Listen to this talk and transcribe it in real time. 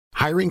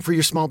Hiring for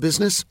your small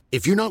business?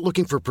 If you're not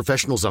looking for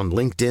professionals on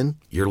LinkedIn,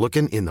 you're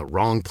looking in the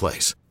wrong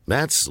place.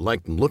 That's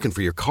like looking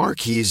for your car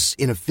keys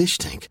in a fish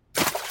tank.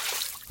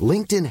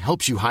 LinkedIn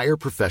helps you hire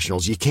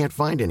professionals you can't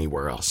find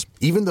anywhere else,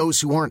 even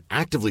those who aren't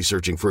actively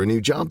searching for a new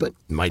job but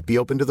might be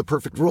open to the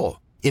perfect role.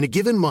 In a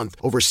given month,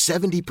 over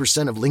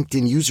 70% of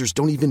LinkedIn users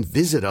don't even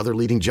visit other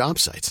leading job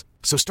sites.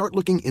 So start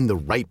looking in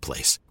the right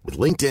place. With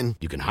LinkedIn,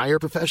 you can hire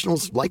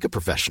professionals like a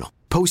professional.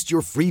 Post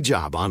your free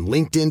job on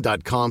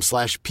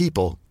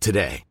linkedin.com/people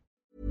today.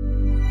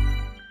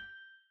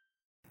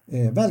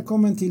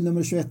 Välkommen till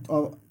nummer 21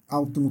 av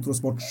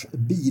Automotorsports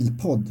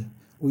bilpodd.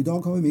 Och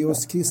idag har vi med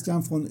oss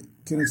Christian von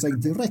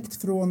Koenigsegg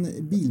direkt från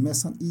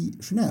bilmässan i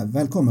Genève.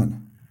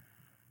 Välkommen!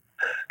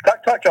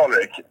 Tack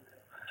Alrik.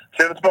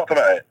 Trevligt att prata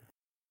med dig.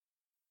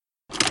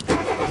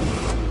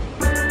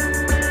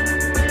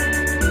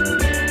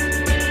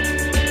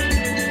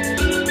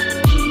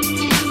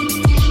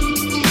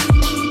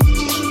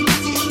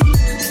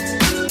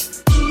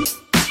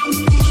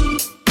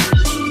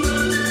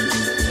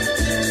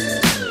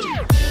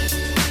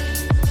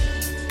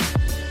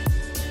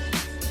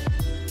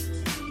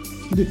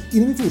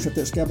 Innan vi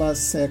fortsätter ska jag bara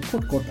säga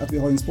kort att vi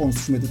har en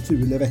sponsor som heter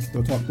Thule Vector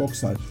och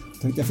takboxar.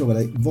 Tänkte jag fråga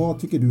dig, vad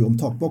tycker du om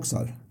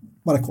takboxar?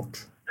 Bara kort.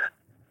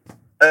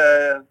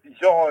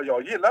 Ja, jag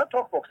gillar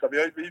takboxar.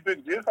 Vi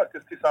byggde ju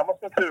faktiskt tillsammans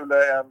med Thule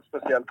en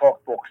speciell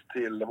takbox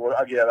till vår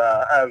Agera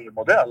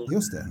R-modell.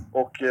 Just det.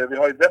 Och vi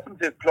har ju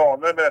definitivt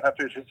planer med den här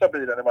fyrhjulsdrivna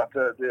bilen om att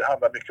det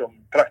handlar mycket om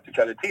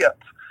praktikalitet.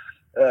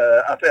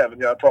 Att även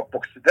göra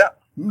takbox till den.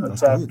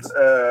 Så att,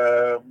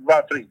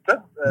 varför inte?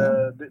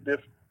 Det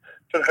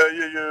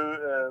förhöjer ju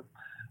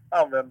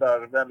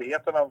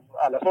användarvänligheten av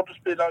alla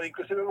sorters bilar,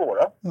 inklusive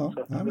våra. Ja,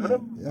 så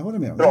jag håller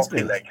med. Bra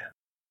tillägg.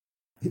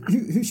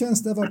 Hur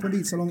känns det att vara på en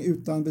bilsalong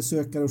utan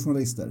besökare och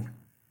journalister?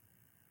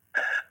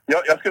 Ja,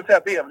 jag skulle säga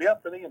att det är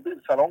egentligen ingen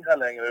bilsalong här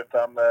längre,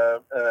 utan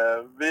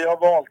vi har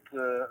valt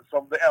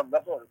som det enda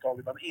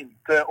företaget att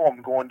inte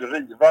omgående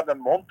riva den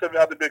monter vi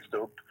hade byggt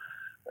upp.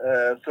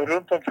 Så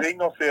runt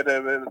omkring oss är det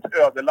ett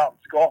öde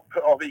landskap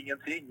av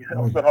ingenting.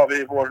 Och så har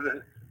vi vår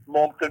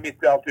monter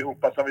mitt i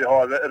alltihopa som vi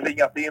har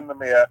ringat in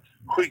med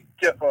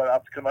skynke för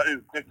att kunna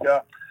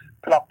utnyttja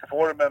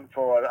plattformen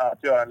för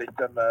att göra en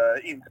liten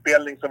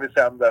inspelning som vi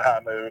sänder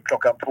här nu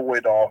klockan 2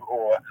 idag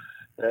och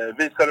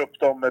visar upp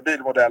de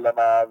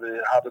bilmodellerna vi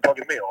hade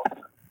tagit med oss.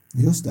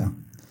 Just det.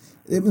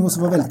 Det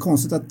måste vara väldigt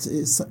konstigt att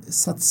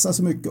satsa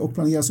så mycket och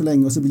planera så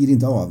länge och så blir det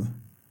inte av.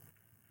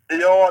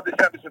 Ja, det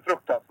kändes ju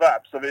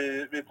fruktansvärt, så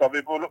vi sa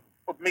vi får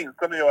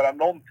åtminstone göra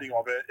någonting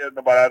av det än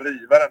att bara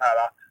riva den här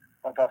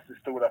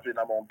fantastiskt stora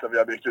fina monten vi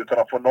har byggt utan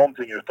att få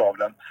någonting utav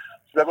den.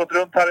 Så vi har gått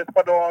runt här ett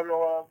par dagar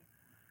och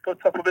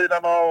putsat på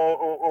bilarna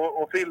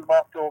och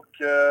filmat och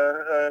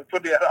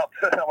funderat,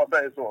 om man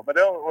säger så. Men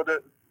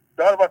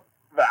det har varit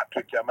värt,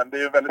 tycker jag, men det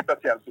är en väldigt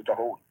speciell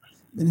situation.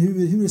 Men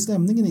hur är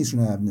stämningen i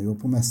Genève nu och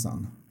på mässan?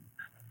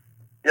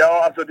 Ja,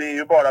 alltså det är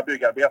ju bara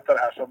byggarbetare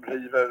här som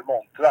river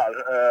montrar.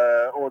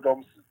 Och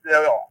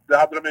det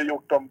hade de ju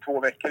gjort om 2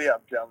 veckor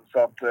egentligen, så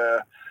att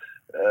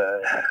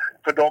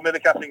för dem är det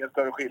kanske ingen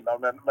större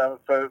skillnad, men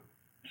för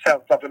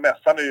känslan för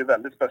mässan är ju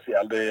väldigt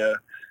speciell.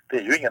 Det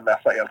är ju ingen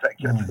mässa helt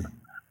enkelt. Nej.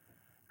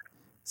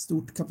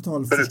 Stort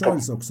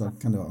kapitalförstörelse också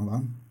kan det vara,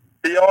 va?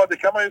 Ja, det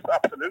kan man ju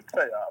absolut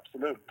säga.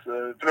 Absolut.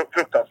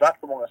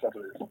 Fruktansvärt på många sätt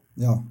och vis.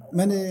 Ja,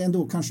 men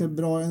ändå kanske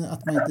bra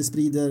att man inte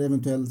sprider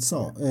eventuellt Så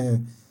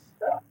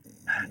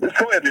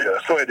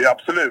är det ju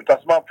absolut.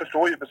 Alltså man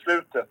förstår ju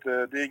beslutet.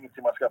 Det är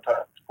ingenting man ska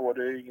ta på.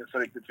 Det är ingen som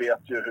riktigt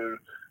vet ju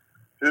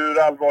hur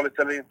allvarligt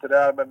eller inte det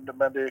är,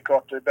 men det är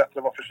klart det är bättre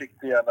att vara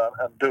försiktig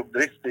än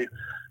dumdristig.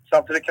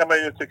 Samtidigt kan man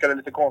ju tycka det är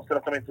lite konstigt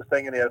att de inte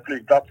stänger ner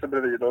flygplatsen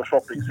bredvid och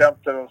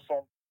shoppingcenter och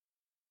sånt.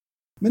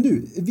 Men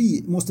du,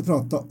 vi måste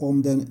prata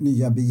om den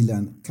nya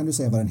bilen. Kan du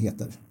säga vad den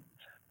heter?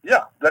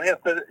 Ja, den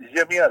heter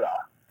Gemera.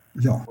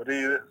 Ja. Och det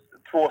är ju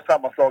 2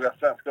 sammanslagna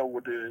svenska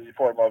ord i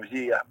form av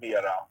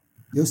Gemera.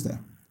 Just det.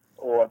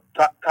 Och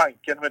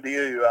tanken med det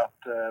är ju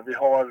att vi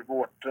har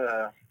vårt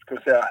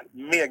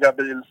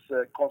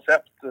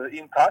megabilskoncept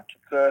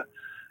intakt.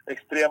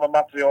 Extrema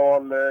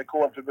material,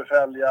 kolfri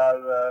befälgar,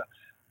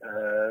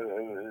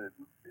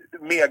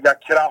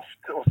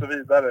 megakraft och så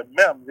vidare.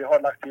 Men vi har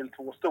lagt till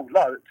 2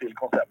 stolar till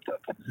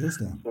konceptet. Just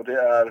det. Så det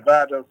är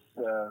världens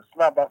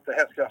snabbaste,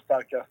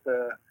 hästkraftstarkaste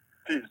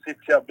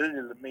fyrsitsiga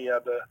bil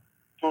med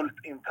fullt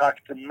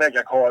intakt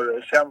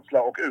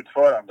megacar-känsla och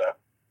utförande.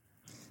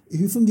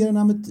 Hur fungerar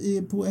namnet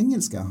på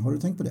engelska? Har du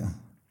tänkt på det?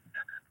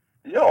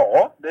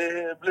 Ja,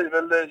 det blir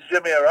väl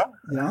Gemera.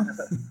 Ja.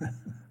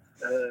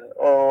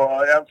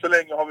 Och än så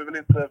länge har vi väl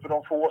inte, för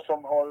de få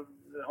som har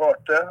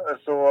hört det,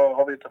 så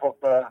har vi inte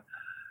fått några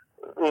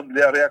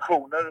underliga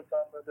reaktioner, utan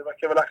det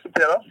verkar väl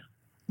accepteras.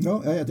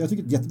 Ja, jag tycker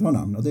det är ett jättebra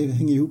namn och det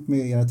hänger ihop med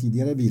era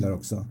tidigare bilar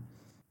också.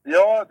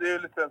 Ja, det är ju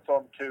lite en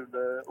sån kul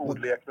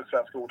ordlek med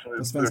svenska ord som vi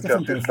brukar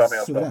syssla med.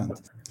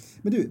 Suveränt.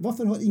 Men du,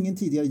 varför har ingen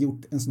tidigare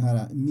gjort en sån här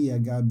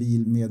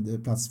megabil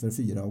med plats för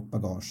 4 och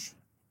bagage,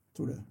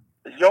 tror du?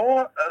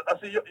 Ja,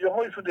 alltså jag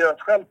har ju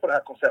funderat själv på det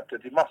här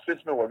konceptet i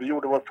massvis med år. Vi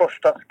gjorde vår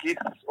första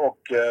skiss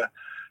och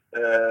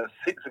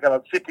så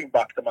kallad sitting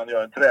buck där man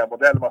gör en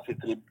trämodell man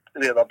sitter i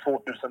redan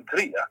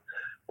 2003.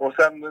 Och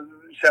sen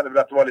kände vi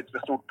att det var lite för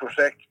stort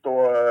projekt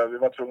och vi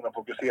var tvungna att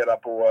fokusera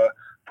på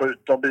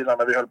de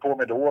bilarna vi höll på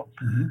med då.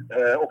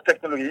 Och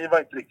teknologin var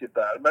inte riktigt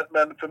där.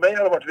 Men för mig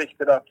har det varit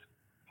viktigt att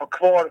ha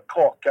kvar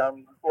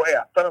kakan och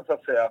äta den så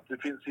att säga.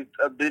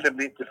 Att bilen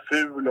blir inte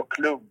ful och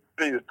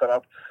klumpig utan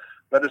att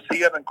när du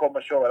ser den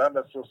komma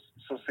körande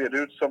så ser det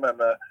ut som en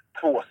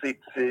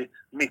tvåsitsig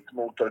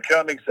mittmotor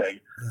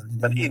Koenigsegg.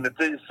 Men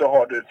inuti så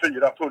har du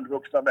 4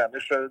 fullvuxna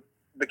människor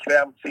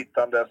bekvämt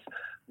sittandes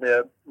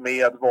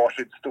med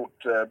varsitt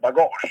stort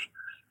bagage.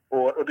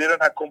 Och det är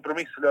den här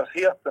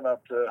kompromisslösheten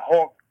att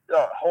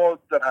ha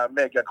den här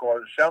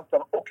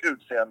megacar-känslan och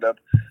utseendet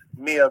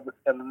med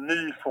en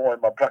ny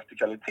form av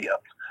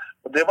praktikalitet.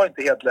 Och det var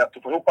inte helt lätt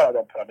att få ihop alla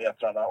de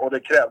parametrarna och det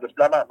krävdes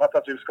bland annat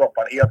att vi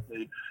skapar en helt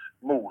ny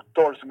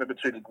motor som är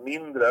betydligt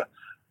mindre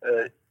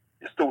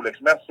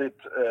storleksmässigt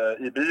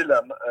i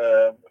bilen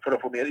för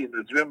att få mer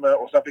innerutrymme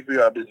och sen fick vi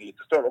göra bilen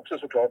lite större också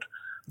såklart.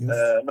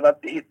 Men att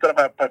hitta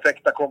de här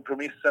perfekta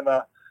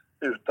kompromisserna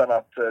utan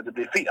att det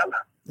blir fel.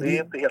 Det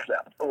är inte helt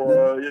lätt. Och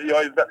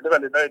jag är väldigt,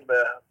 väldigt nöjd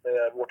med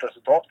vårt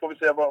resultat. Får vi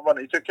se vad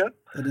ni tycker.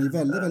 Ja, det är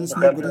väldigt, väldigt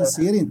snygg och den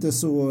ser inte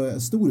så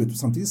stor ut.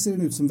 Samtidigt ser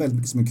den ut som väldigt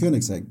mycket som en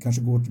Koenigsegg.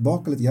 Kanske går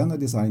tillbaka lite grann i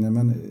designen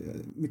men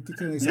mycket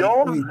Koenigsegg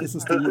och inte så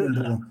stor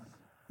ändå.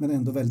 Men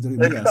ändå väldigt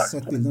rymlig. Jag har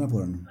sett bilderna på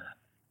den.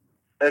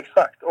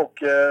 Exakt. Och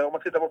om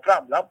man tittar på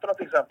framlamporna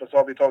till exempel så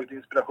har vi tagit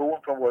inspiration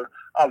från vår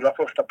allra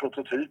första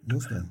prototyp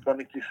från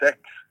 96.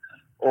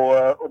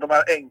 Och de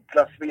här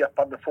enkla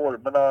svepande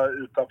formerna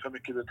utan för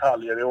mycket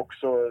detaljer är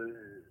också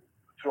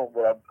från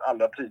våra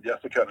allra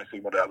tidigaste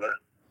Koenigsegg-modeller.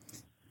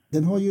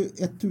 Den har ju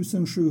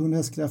 1700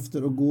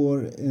 hästkrafter och går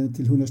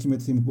till 100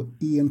 km/h på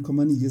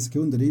 1,9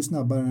 sekunder. Det är ju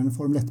snabbare än en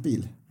Formel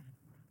 1-bil.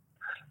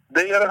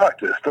 Det är det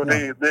faktiskt. Och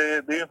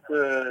det är inte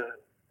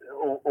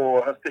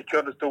och sticka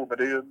under stol, men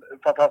det är ju en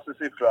fantastisk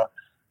siffra.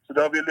 Så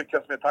det har vi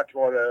lyckats med tack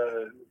vare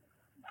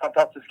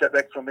fantastiska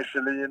däck från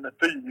Michelin,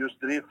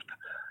 fyrhjulsdrift,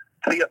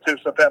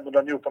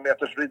 3500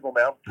 newtonmeters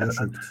vridmoment,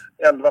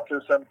 11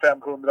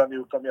 500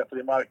 newtonmeter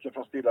i marken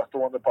från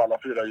stillastående på alla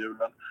 4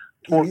 hjulen,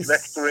 torque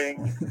vectoring,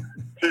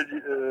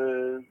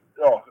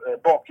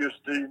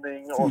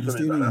 bakhjulsstyrning och så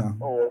vidare.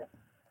 Och,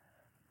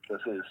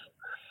 precis.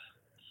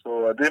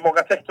 Så det är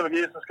många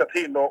teknologier som ska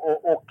till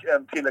och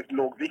en tillräckligt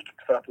låg vikt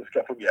för att det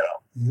ska fungera.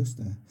 Just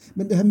det.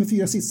 Men det här med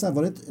 4 sitsar,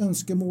 var det ett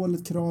önskemål,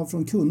 ett krav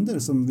från kunder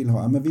som vill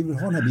ha? Men vi vill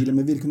ha den här bilen,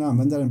 men vi vill kunna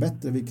använda den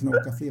bättre, vi kan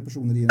åka fler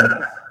personer i den.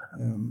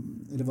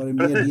 Eller var det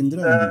mer din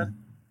dröm?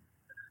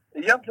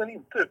 Egentligen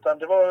inte, utan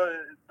det var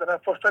den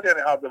här första idén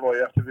jag hade var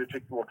ju efter vi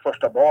fick vårt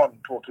första barn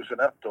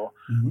 2001 då.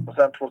 Och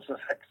sen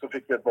 2006 så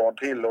fick vi ett barn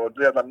till och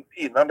redan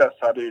innan dess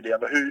hade jag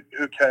idén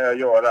hur kan jag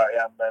göra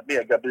en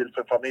megabil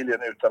för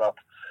familjen utan att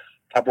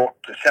ta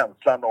bort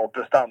känslan och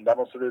prestandan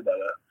och så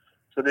vidare.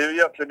 Så det är ju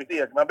egentligen mitt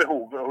egna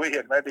behov och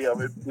egna idéer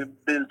om en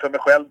bil för mig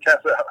själv kan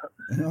jag säga.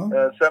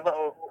 Ja. Sen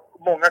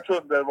många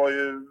kunder var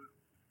ju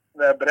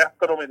när jag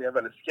berättade om idén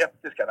väldigt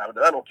skeptiska. Nej, men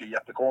det där låter ju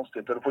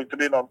jättekonstigt. Det får inte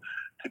bli någon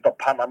typ av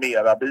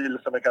Panamera-bil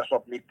som är kanske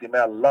något mitt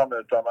emellan.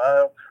 Utan,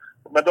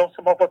 men de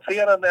som har fått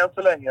se den än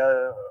så länge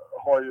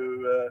har ju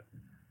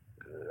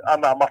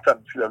anammat den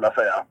skulle jag vilja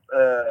säga.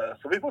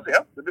 Så vi får se.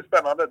 Det blir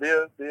spännande. Det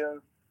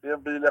är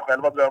en bil jag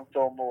själv har drömt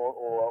om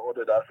och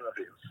det är därför den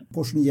finns.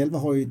 Porsche 911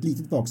 har ju ett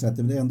litet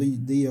baksäte men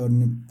det gör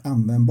den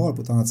användbar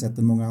på ett annat sätt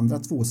än många andra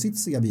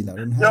tvåsitsiga bilar.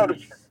 Den här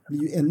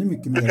blir ju ännu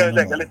mycket mer. Du kan ju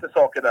lägga lite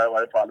saker där i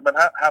varje fall. Men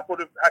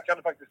här kan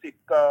du faktiskt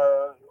sitta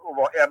och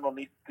vara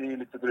 1,90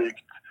 lite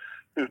drygt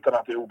utan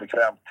att det är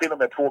obekvämt. Till och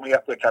med 2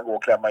 meter kan gå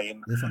att klämma in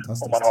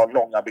om man har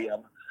långa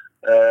ben.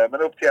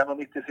 Men upp till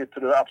 1,90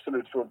 sitter du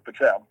absolut fullt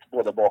bekvämt,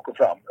 både bak och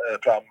fram.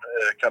 Fram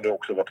kan det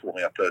också vara 2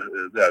 meter,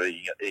 det är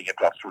ingen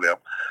platsproblem.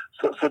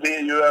 Så det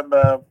är ju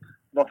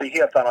någonting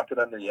helt annat än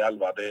en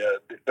 911.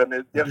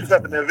 Jag skulle säga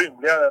att den är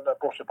rymligare än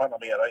Porsche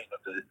Panamera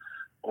inuti.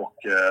 Och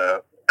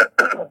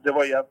det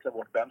var egentligen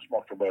vårt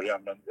benchmark från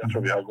början, men jag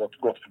tror vi har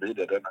gått förbi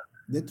det.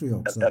 Det tror jag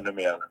också. Ännu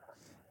mer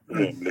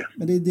rymlig.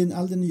 Men det är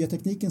all den nya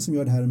tekniken som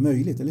gör det här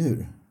möjligt, eller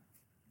hur?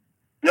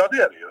 Ja,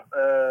 det är det ju.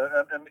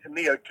 En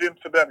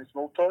nedkrympt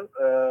förbränningsmotor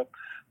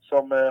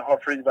som har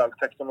free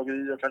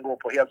valve-teknologi och kan gå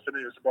på helt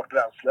förnyelsebart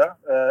bränsle.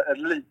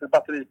 Ett litet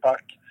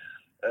batteripack,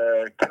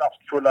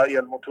 kraftfulla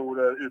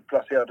elmotorer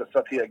utplacerade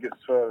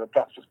strategiskt för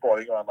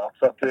platsbesparing och annat.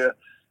 Så att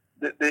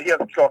det är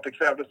helt klart, det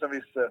krävdes en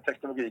viss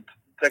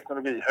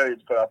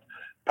teknologihöjd för att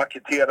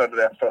paketera det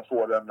rätt för att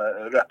få den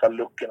rätta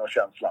looken och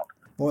känslan.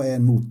 Vad är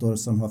en motor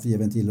som har fria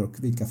ventiler och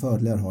vilka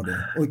fördelar har det?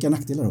 Och vilka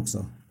nackdelar också?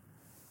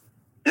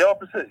 Ja,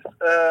 precis.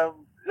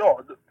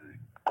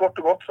 Kort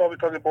och gott så har vi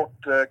tagit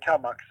bort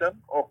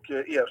kamaxeln och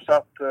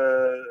ersatt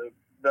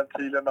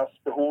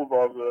ventilernas behov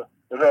av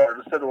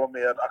rörelse då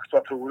med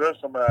aktuatorer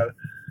som är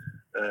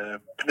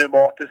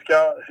pneumatiska,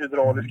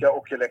 hydrauliska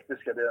och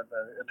elektriska. Det är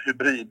en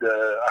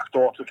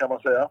hybridaktuator kan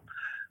man säga.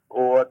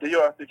 Och det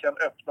gör att vi kan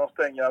öppna och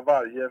stänga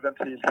varje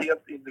ventil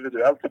helt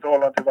individuellt i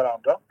förhållande till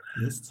varandra.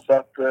 Just. Så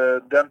att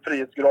den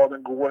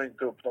frihetsgraden går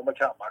inte upp med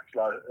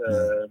kamaxlar.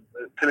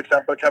 Till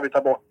exempel kan vi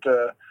ta bort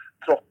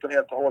trotten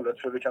helt och hållet,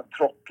 för vi kan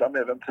trottla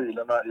med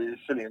ventilerna i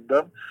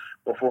cylindern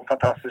och få en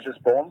fantastisk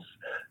respons.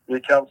 Vi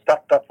kan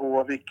starta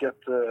på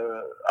vilket 100%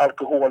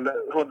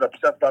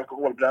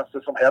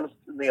 alkoholbränsle som helst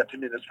ner till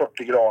minus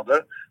 40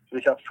 grader. Så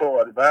vi kan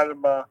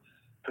förvärma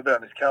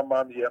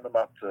förbränningskammaren genom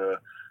att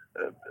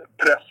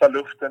pressa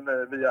luften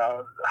via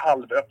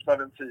halvöppna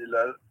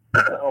ventiler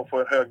och få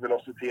en hög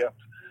velocitet,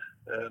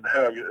 en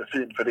hög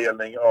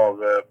finfördelning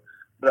av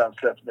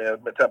bränslet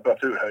med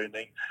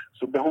temperaturhöjning.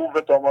 Så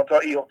behovet om man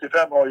tar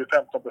E85 har ju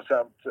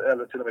 15%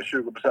 eller till och med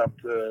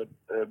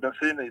 20%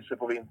 bensin i sig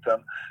på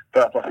vintern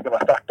för att man ska kunna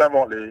starta en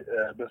vanlig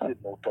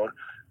bensinmotor.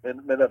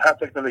 Men med den här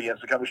teknologin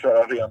så kan vi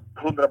köra ren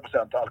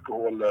 100%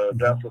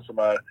 alkoholbränsle som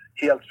är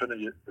helt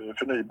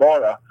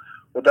förnybara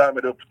och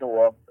därmed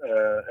uppnå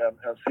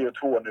en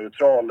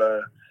CO2-neutral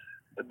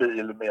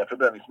bil med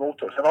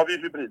förbränningsmotor. Sen har vi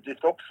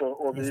hybriddrift också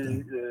och det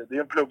är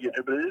en plug-in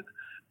hybrid.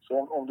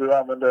 Så om du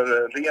använder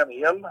ren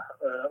el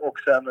och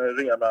sen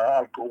rena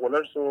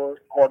alkoholer så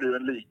har du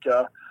en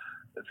lika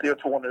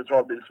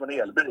CO2-neutral bil som en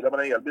elbil. Men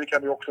en elbil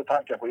kan du också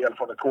tanka på el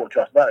från ett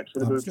kolkraftverk, så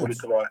det beror på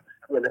lite var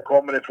elen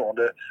kommer ifrån.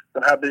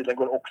 Den här bilen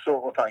går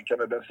också att tanka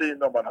med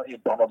bensin om man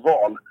inte har något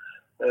val.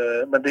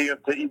 Men det är ju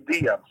inte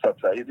idén, så att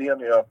säga.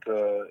 Idén är att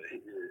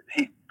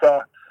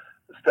hitta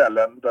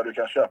ställen där du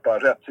kan köpa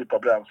rätt typ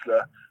av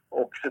bränsle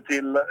och se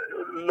till,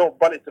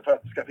 lobba lite för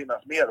att det ska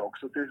finnas mer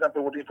också. Till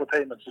exempel vårt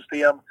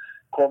infotainmentsystem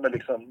kommer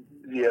liksom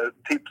ge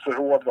tips och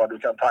råd vad du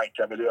kan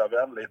tanka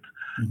miljövänligt.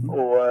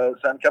 Och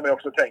sen kan man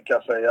också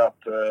tänka sig att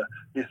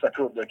vissa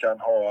kunder kan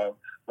ha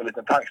en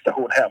liten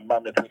tankstation hemma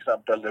med till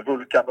exempel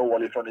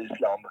vulkanol från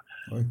Island.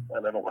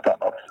 Eller något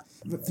annat.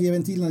 Fria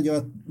ventilerna gör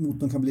att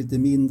motorn kan bli lite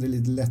mindre,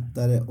 lite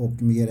lättare och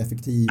mer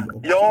effektiv.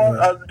 Och,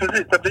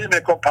 precis. Det blir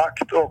mer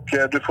kompakt och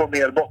du får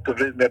mer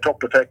bottenvrid, mer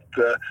toppeffekt,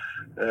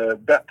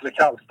 bättre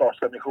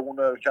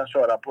kallstartsemissioner, kan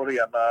köra på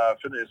rena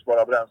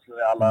förnyelsebara bränslen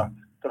i alla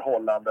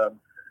förhållanden.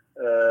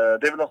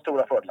 Det är väl de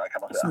stora fördelarna,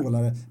 kan man säga.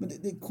 Snålare. Men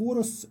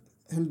Coros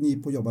höll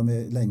ni på att jobba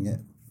med länge.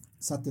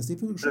 Sattes det i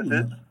produktion?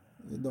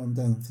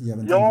 Den fria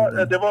ventilen? Ja,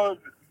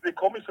 vi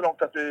kom ju så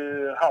långt att vi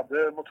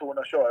hade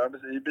motorerna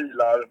körandes i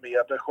bilar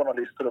med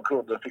journalister och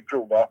kunder fick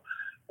prova.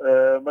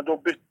 Men då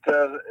bytte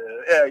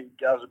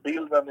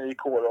ägarbilden i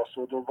Coros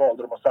och då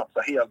valde de att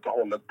satsa helt och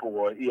hållet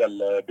på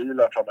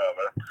elbilar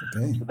framöver.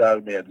 Okay. Så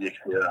därmed gick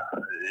det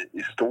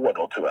i stå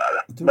då, tyvärr.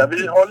 Men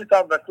vi har lite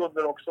andra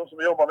kunder också som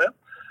vi jobbar med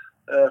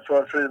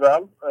för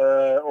Freeval.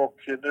 Och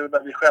nu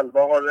när vi själva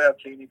har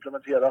äntligen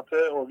implementerat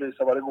det och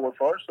visar vad det går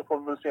för, så får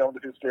vi väl se om det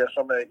finns fler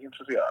som är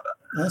intresserade.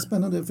 Ja,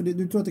 spännande, för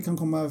du tror att det kan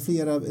komma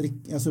flera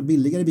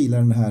billigare bilar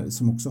än det här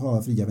som också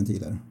har fria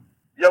ventiler?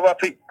 Ja,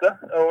 varför inte?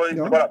 Och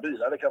inte bara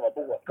bilar, det kan vara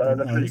båtar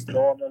eller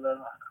flygplan eller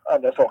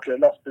andra saker,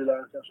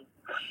 lastbilar kanske.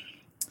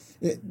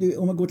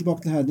 Om man går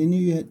tillbaka till det här, det är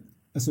ju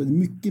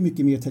mycket,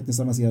 mycket mer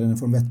tekniskt avancerad än en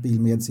Formel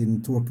 1-bil med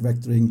sin torque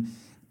vectoring,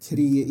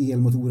 3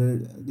 elmotorer,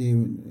 det är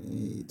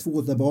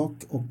 2 där bak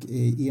och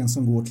en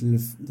som går till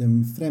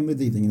den främre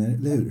drivningen,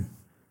 eller hur?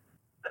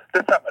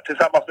 Det stämmer,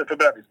 tillsammans med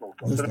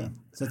förbränningsmotorn. Just det.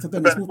 Så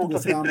förbränningsmotorn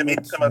sitter i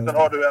mitten, men sen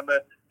har du en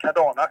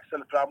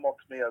kardanaxel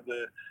framåt med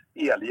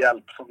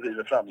elhjälp som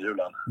driver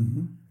framhjulen.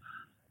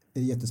 Det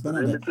är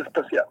jättespännande. Det är lite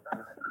speciellt.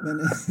 Men,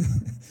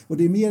 och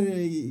det är mer,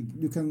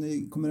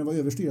 kommer det vara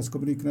överstyrt, så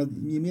kommer du kunna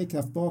ge mer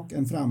kraft bak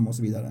än fram och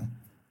så vidare?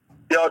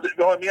 Ja,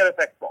 vi har mer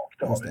effekt bak,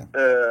 det har vi.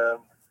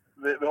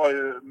 Vi har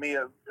ju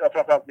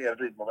framförallt mer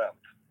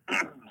vridmoment.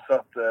 Så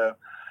att,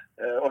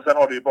 och sen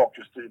har du ju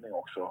bakhjulsstyrning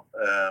också.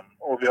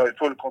 Och vi har ju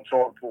full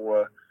kontroll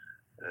på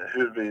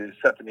hur vi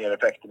sätter ner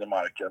effekten i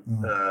marken.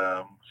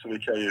 Så vi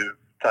kan ju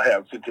ta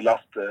hänsyn till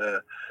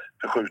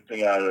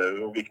lastförskjutningar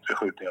och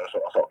viktförskjutningar och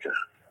sådana saker.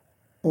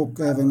 Och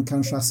även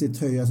kan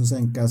chassit höjas och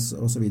sänkas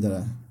och så vidare?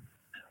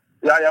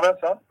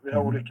 Jajamensan. Vi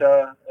har olika...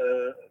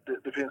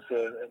 Det finns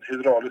en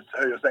hydraulisk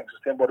höj- och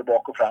sänksystem både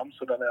bak och fram,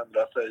 så den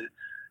ändrar sig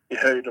i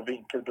höjd och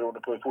vinkel beroende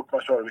på hur fort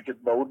man kör och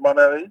vilket mode man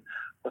är i.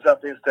 Och sen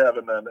finns det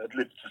även ett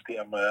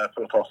lyftsystem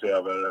för att ta sig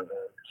över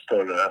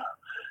större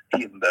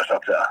hinder, så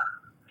att säga.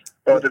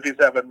 Ja, det finns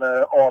även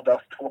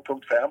ADAS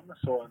 2.5,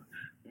 så en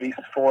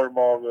viss form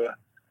av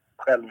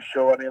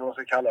självkörning, vad man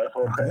ska kalla det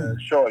för,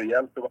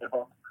 körhjälp i varje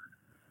fall.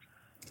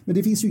 Men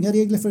det finns ju inga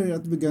regler för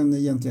att bygga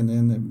egentligen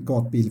en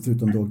gatbil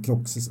förutom då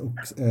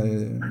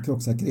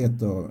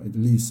krocksäkerhet och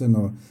lysen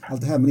och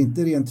allt det här, men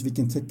inte rent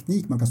vilken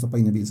teknik man kan stoppa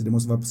in i bil, så det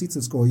måste vara på sitt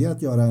sätt skojigt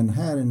att göra en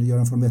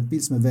Formel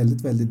 1-bil som är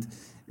väldigt, väldigt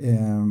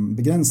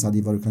begränsad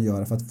i vad du kan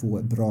göra för att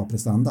få bra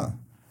prestanda.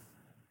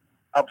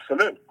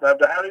 Absolut. Men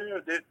det här är ju,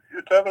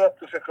 utöver att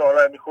du ska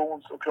klara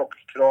emissions- och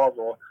krockkrav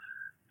och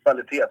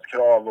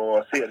kvalitetskrav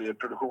och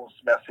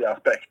serieproduktionsmässiga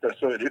aspekter,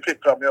 så är det ju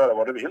fritt fram att göra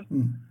vad du vill.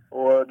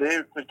 Och det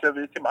utnyttjar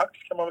vi till max,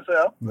 kan man väl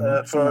säga.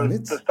 För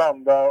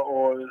prestanda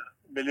och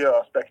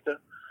miljöaspekter.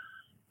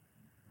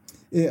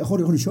 Har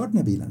du kört den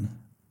här bilen?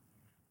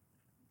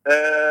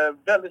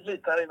 Väldigt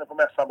lite här inne på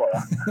mässan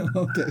bara.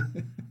 Okej.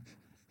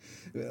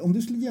 Om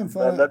du skulle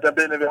jämföra... Men den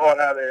bilen vi har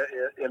här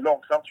är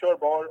långsamt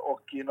körbar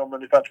och inom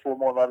ungefär 2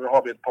 månader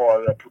har vi ett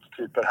par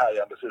prototyper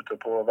härjandes ute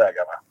på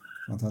vägarna.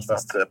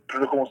 Fantastiskt. Så att,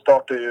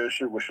 produktionsstart är ju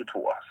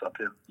 2022, så att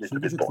det är lite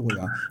bit bort.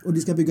 Ja. Och ni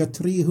ska bygga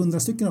 300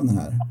 stycken av den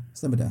här,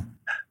 stämmer det?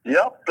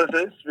 Ja,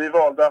 precis. Vi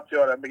valde att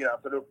göra en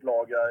begränsad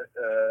upplaga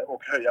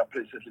och höja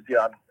priset lite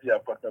grann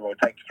jämfört med vad vi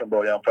tänkte från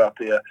början, för att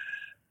det är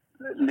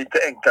lite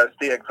enklare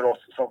steg för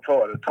oss som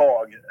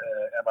företag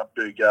än att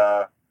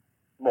bygga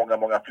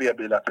många fler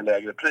bilar till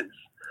lägre pris.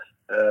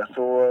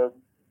 Så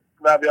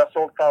när vi har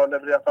sålt och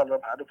levererat alla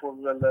de här, då får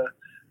vi väl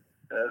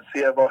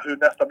se hur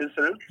nästa bil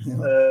ser ut. Ja.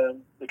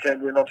 Det kan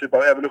bli någon typ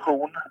av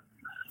evolution.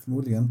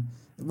 Förmodligen.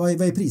 Vad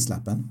är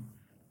prislappen?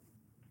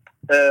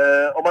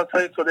 Om man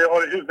säger så, det jag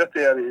har i huvudet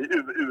är i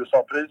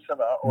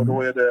USA-priserna och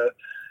då är det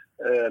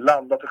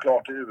landat och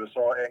klart i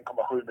USA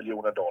 $1,7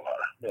 miljoner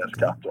med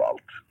skatt och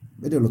allt.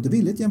 Men det låter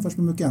billigt jämfört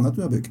med mycket annat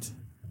du har byggt.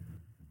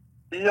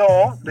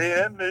 Ja, det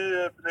är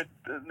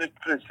ett nytt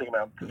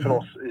prissegment för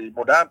oss i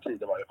modern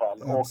tid i varje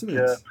fall. Absolut.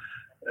 Och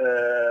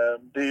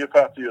det är ju för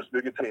att vi just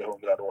bygger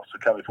 300 då, så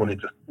kan vi få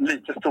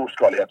lite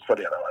storskalighet för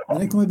det i varje fall. Men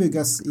den kommer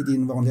byggas i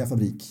din vanliga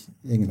fabrik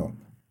i Ängelholm?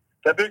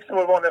 Det byggs i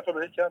vår vanliga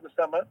fabrik, ja, det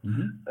stämmer.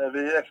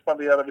 Vi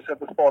expanderar, vi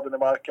sätter spaden i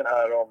marken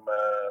här om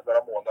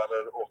några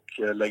månader och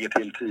lägger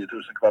till 10 000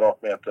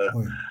 kvadratmeter.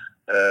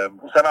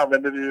 Och sen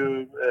använder vi ju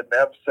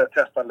Nevs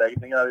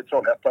testanläggningar i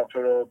Trollhättan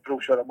för att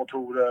provköra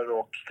motorer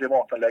och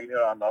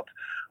klimatanläggningar och annat.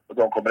 Och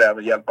de kommer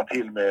även hjälpa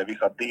till med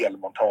vissa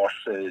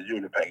delmontage,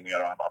 hjulupphängningar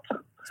och annat.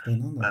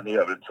 Spännande. Men i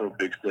övrigt så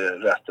byggs det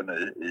resten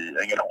i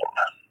Ängelholm.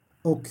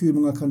 Och hur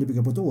många kan du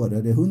bygga på ett år?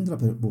 Är det 100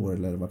 per år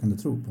eller vad kan du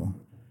tro på?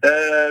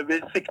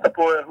 Vi siktar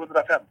på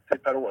 150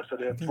 per år, så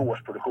det är en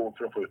 2-årsproduktion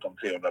för att få ut de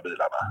 300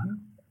 bilarna.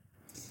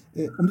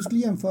 Om du skulle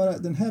jämföra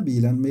den här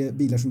bilen med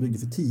bilar som byggde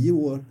för 10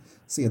 år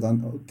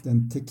sedan och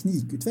den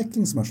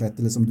teknikutveckling som har skett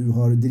eller som du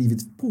har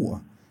drivit på,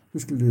 hur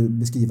skulle du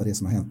beskriva det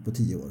som har hänt på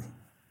 10 år?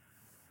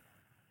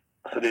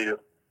 Så det är ju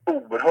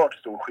oerhört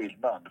stor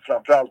skillnad,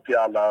 framförallt i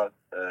alla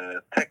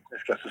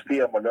tekniska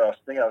system och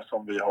lösningar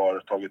som vi har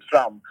tagit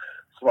fram,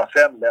 som har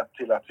sen lett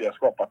till att vi har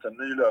skapat en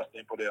ny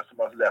lösning på det, som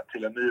har lett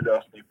till en ny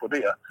lösning på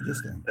det.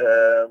 Just det.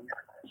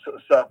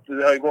 Så att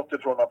vi har ju gått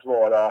ifrån att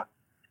vara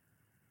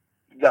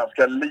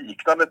ganska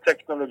liknande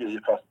teknologi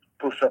fast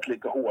pushat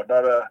lite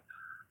hårdare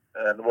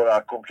än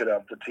våra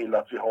konkurrenter till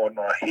att vi har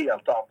några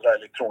helt andra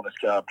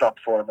elektroniska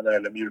plattformar när det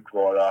gäller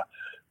mjukvara,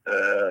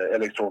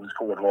 elektronisk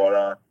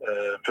hårdvara,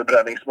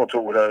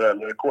 förbränningsmotorer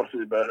eller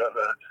kolfiber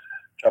eller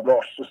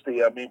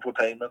kablagesystem,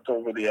 infotainment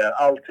och det.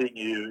 Allting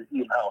är ju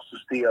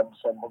in-house-system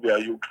som vi har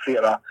gjort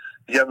flera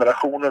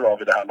generationer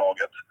av i det här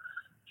laget.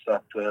 Så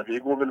att vi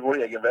går väl vår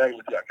egen väg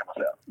lite grann, kan man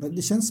säga. Men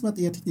det känns som att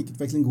er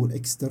teknikutveckling går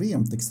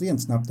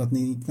extremt snabbt, att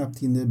ni knappt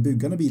hinner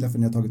bygga några bilar för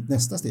ni har tagit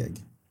nästa steg.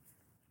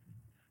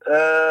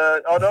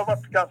 Ja, det har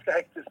varit ganska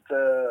hektiskt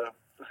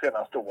de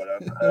senaste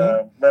åren.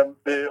 Men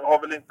vi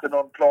har väl inte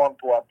någon plan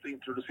på att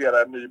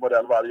introducera en ny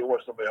modell varje år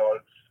som vi har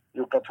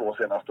gjort de 2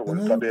 senaste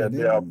åren. Utan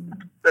det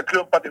har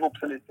klumpat ihop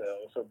sig lite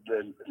och så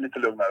blir det lite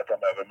lugnare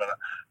framöver, men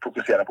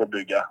fokusera på att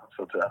bygga,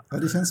 så att säga. Ja,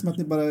 det känns som att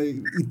ni bara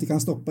inte kan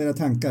stoppa era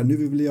tankar. Nu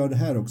vill vi göra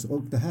det här också,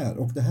 och det här,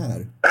 och det här.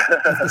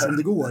 Eftersom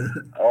det går.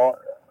 Ja,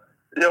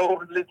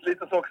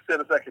 lite så ser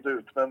det säkert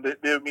ut, men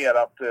det är ju mer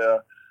att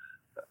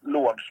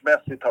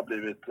launchmässigt har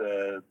blivit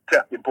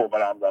tätt in på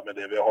varandra med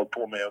det vi har hållit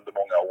på med under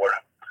många år.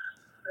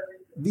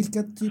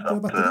 Vilka typer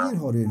av batterier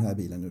har du i den här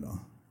bilen nu då?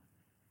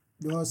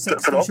 Du har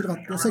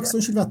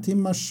 16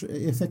 kilowattimmars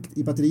effekt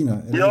i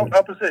batterierna.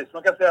 Ja, precis.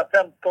 Man kan säga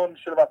 15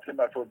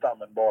 kilowattimmar fullt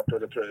användbart och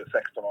det tror jag är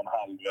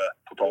 16,5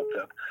 totalt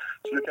sett.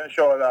 Så du kan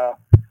köra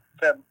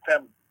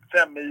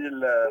 5 mil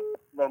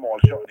normal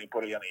körning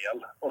på ren el.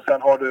 Och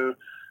sen har du,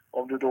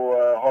 om du då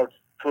har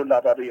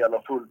fulladdad el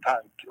och full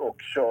tank och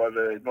kör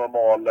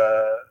normal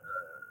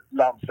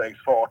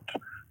landsvägsfart,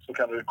 så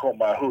kan du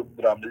komma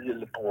 100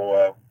 mil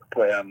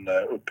på en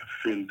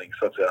uppfyllning,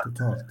 så att säga.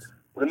 Totalt.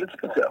 Det är lite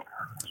speciellt.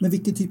 Men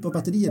vilken typ av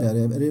batterier är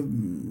det?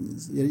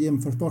 Är det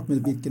jämförbart med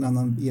vilken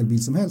annan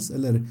elbil som helst?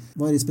 Eller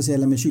vad är det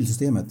speciella med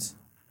kylsystemet?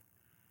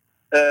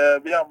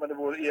 Vi använder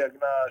vår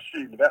egna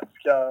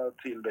kylvätska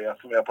till det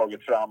som vi har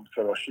tagit fram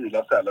för att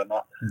kyla cellerna.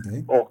 Okay.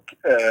 Och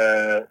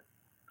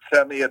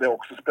sen är det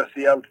också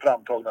speciellt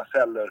framtagna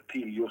celler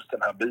till just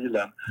den här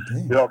bilen.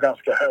 Okay. Vi har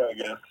ganska hög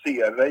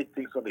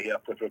C-rating som det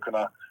heter för att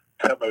kunna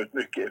tömma ut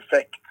mycket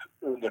effekt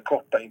under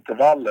korta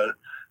intervaller.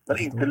 Men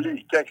inte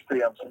lika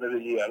extremt som i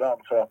regeran,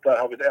 för att där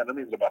har vi ett ännu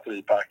mindre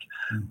batteripack.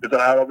 Utan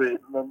här har vi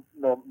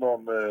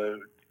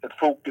ett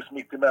fokus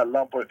mitt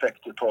emellan på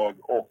effektuttag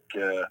och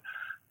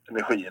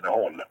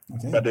energiinnehåll.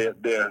 Okay. Men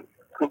det är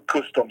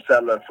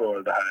custom-celler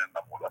för det här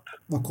ändamålet.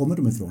 Var kommer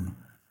de ifrån?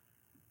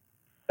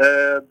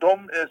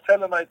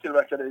 Cellerna är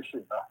tillverkade i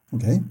Kina.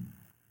 Okej. Okay.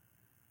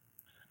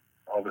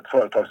 Av ett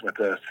företag som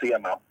heter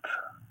Senap.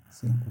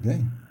 Okej, okay.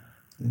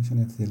 Det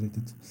känner jag inte till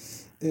riktigt.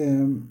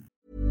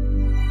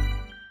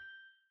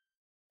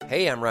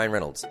 Hey, I'm Ryan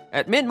Reynolds.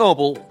 At Mint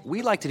Mobile,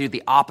 we like to do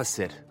the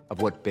opposite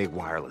of what Big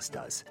Wireless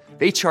does.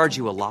 They charge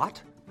you a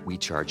lot. we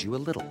charge you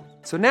a little.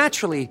 So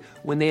naturally,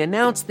 when they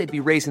announced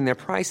they'd be raising their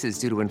prices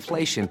due to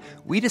inflation,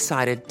 we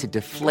decided to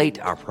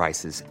deflate our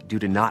prices due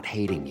to not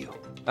hating you.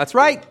 That's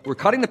right. We're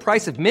cutting the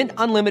price of Mint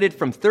Unlimited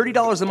from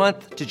 $30 a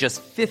month to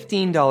just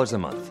 $15 a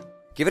month.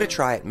 Give it a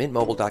try at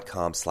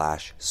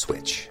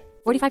mintmobile.com/switch.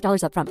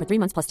 $45 up front for 3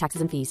 months plus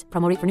taxes and fees.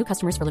 Promo rate for new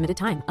customers for limited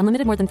time.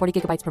 Unlimited more than 40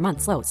 gigabytes per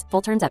month slows.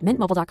 Full terms at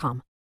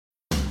mintmobile.com.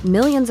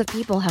 Millions of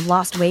people have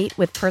lost weight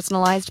with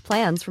personalized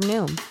plans from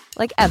Noom.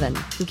 Like Evan,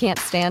 who can't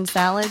stand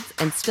salads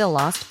and still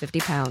lost 50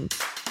 pounds.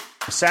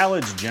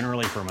 Salads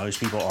generally for most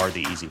people are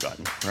the easy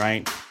button,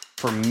 right?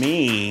 For me,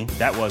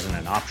 that wasn't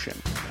an option.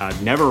 I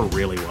never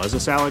really was a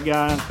salad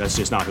guy. That's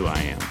just not who I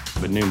am.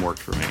 But Noom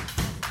worked for me.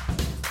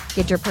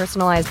 Get your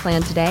personalized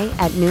plan today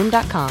at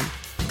Noom.com.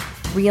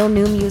 Real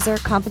Noom user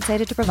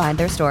compensated to provide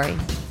their story.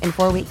 In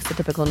 4 weeks, the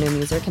typical Noom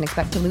user can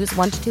expect to lose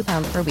 1 to 2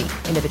 pounds per week.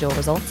 Individual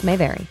results may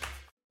vary.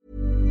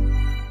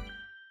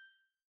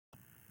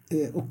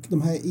 Och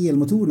de här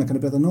elmotorerna, kan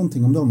du berätta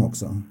någonting om dem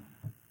också?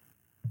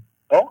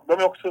 Ja, de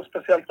är också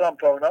speciellt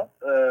framtagna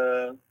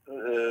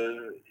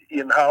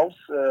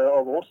in-house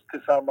av oss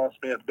tillsammans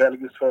med ett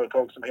belgiskt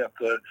företag som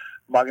heter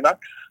Magnax.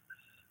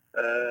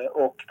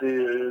 Och det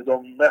är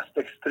de mest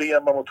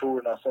extrema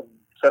motorerna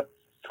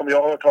som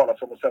jag har hört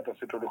talas om att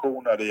sättas i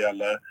produktion när det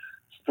gäller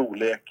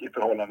storlek i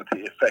förhållande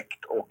till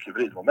effekt och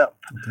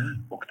vridmoment.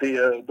 Och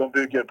de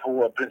bygger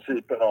på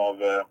principen av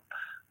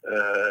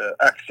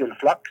axial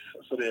flux,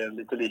 så det är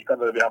lite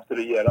liknande vi haft i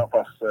Regera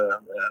fast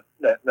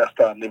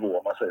nästa nivå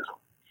om man säger så.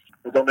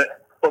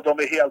 Och de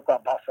är helt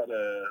anpassade,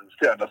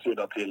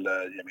 skräddarsydda till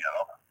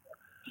gemene.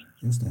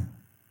 Just det.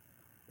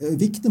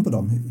 Vikten på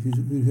dem,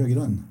 hur hög är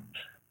den?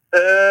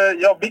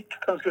 Ja,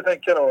 vikten skulle jag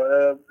tänka då.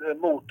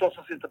 Motorn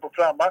som sitter på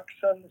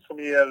framaxeln som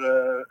ger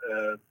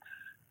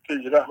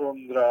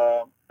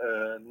 400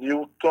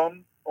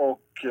 Newton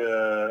och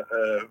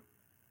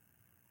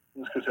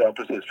nu ska jag säga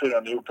precis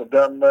 4 Newton.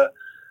 Den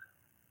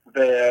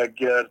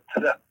väger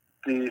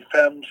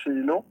 35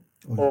 kilo.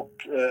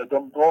 Och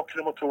de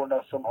bakre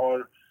motorerna som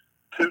har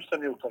 1000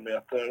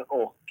 Newtonmeter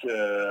och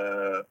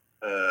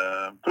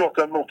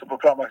en motor på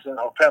framaxeln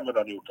har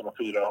 500 Newton och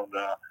 400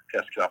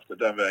 hästkrafter.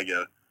 Den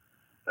väger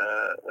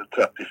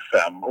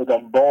 35 och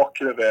de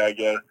bakre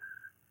väger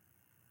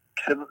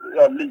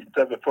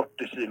lite över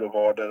 40 kilo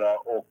vardera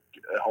och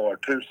har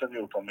 1000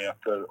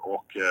 Newtonmeter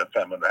och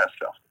 500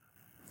 hästkrafter.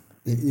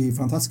 Det är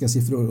fantastiska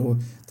siffror och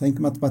tänk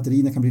om att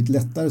batterierna kan bli lite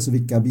lättare, så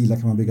vilka bilar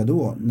kan man bygga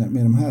då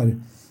med de här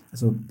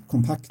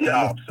kompakta,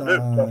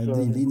 lätta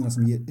drivlinorna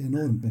som ger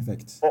enorm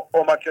effekt?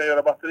 Om man kan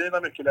göra batterierna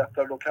mycket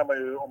lättare, då kan man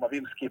ju, om man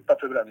vill, skippa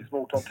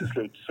förbränningsmotorn till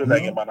slut så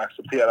länge man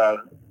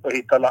accepterar och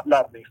hittar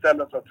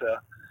laddningsställen så att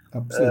säga.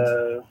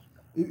 Absolut.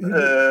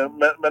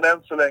 Men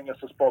än så länge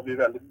så spar vi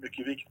väldigt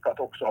mycket vikt på att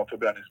också ha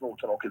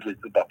förbränningsmotorn och ett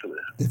litet batteri.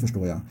 Det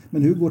förstår jag.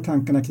 Men hur går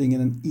tankarna kring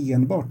en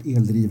enbart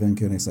eldriven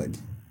Koenigsegg?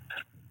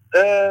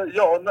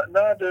 Ja,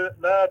 när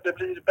det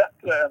blir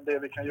bättre än det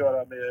vi kan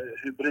göra med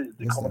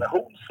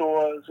hybridkombination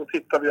så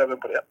tittar vi även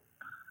på det.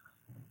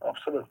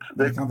 Absolut.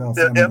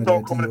 En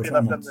dag kommer det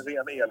finnas en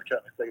ren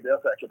el-Koenigsegg, det är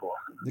jag säker på.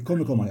 Det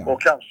kommer komma, ja.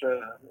 Och kanske,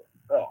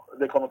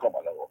 det kommer komma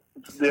då.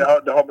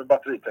 Det har med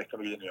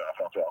batteriteknologin att göra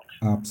framförallt.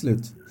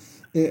 Absolut.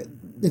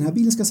 Den här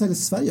bilen ska säljas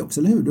i Sverige också,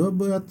 eller hur? Du har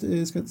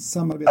börjat ska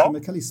samarbeta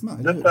med Karisma,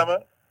 eller hur?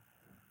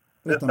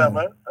 Det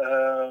stämmer.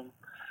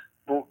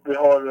 Vi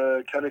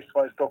har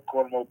Karisma i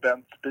Stockholm och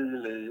Bents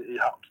bil i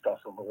Halmstad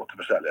som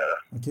återförsäljare.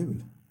 Vad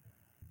kul.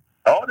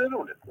 Ja, det är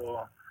roligt. Och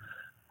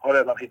har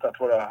redan hittat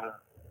våra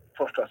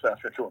första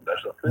svenska kunder,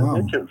 så det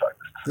är kul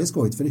faktiskt. Det är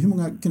skojigt, för hur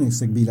många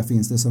Koenigsegg-bilar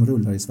finns det som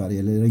rullar i Sverige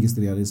eller är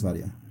registrerade i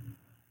Sverige?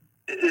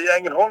 I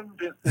Ängelholm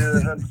finns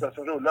det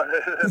som rullar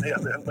en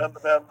hel del, men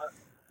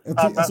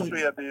annars så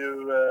är det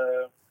ju...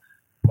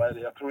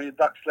 Jag tror i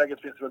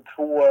dagsläget finns det väl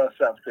 2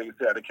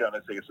 svenskregistrerade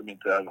Koenigsegg som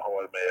inte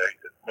har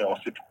med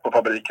oss på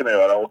fabriken att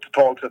göra. Och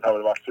totalt sett har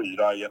det varit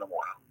 4 genom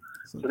åren.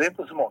 Så det är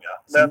inte så många.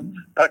 Men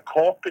per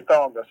capita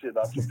å andra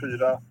sidan, så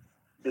 4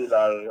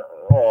 bilar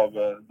av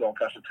de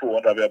kanske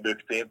 200 vi har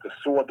byggt är inte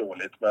så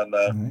dåligt. Men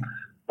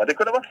det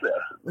kunde varit fler.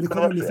 Och det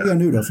kommer bli fler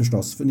nu då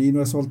förstås, för ni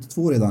har sålt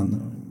 2 redan,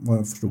 vad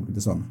jag förstod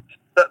det som.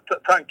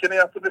 Tanken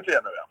är att det blir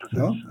fler nu, ja. Precis.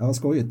 Ja,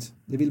 skojigt.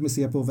 Det vill vi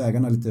se på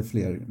vägarna lite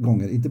fler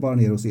gånger, inte bara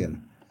ner hos er.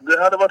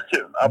 Det hade varit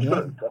kul,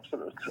 absolut.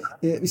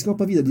 Vi ska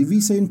hoppa vidare. Du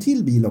visar ju en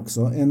till bil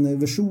också, en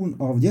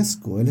version av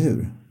Jesko, eller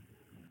hur?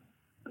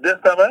 Det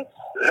stämmer.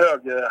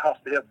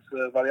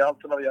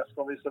 Höghastighetsvarianten av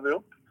Jesko visar vi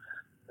upp.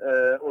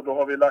 Och då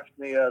har vi lagt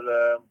ner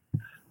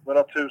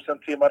några 1000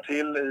 timmar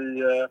till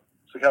i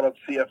så kallad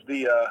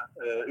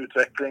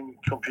CFD-utveckling,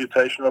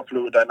 Computational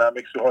Fluid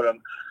Dynamics. Vi har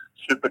en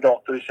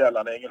superdator i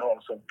källaren i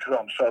Ängelholm som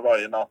crunchar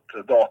varje natt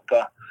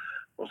data.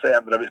 Och så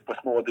ändrar vi på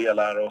små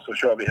delar och så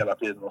kör vi hela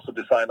tiden och så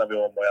designar vi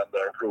om och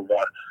ändrar och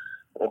provar.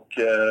 Och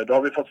då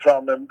har vi fått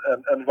fram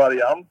en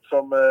variant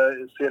som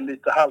ser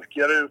lite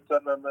halkigare ut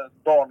än en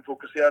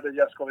barnfokuserade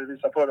Jesko vi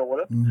visade förra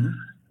året.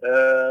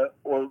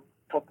 Och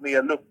fått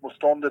ner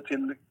luftmotståndet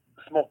till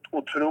smått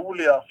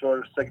otroliga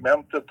för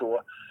segmentet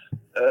då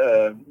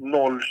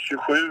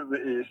 0,27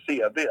 i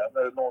CD,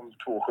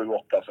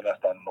 0,278, så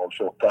nästan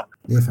 0,28.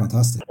 Det är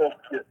fantastiskt.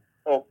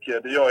 Och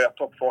det gör ju att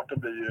toppfarten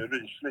blir ju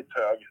rysligt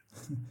hög.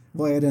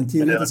 Vad är den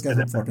teoretiska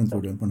toppfarten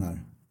tror du på den här?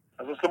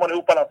 Alltså slår man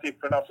ihop alla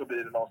siffrorna så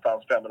blir det någonstans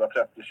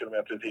 530 km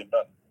i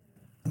timmen.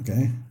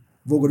 Okej.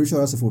 Vågar du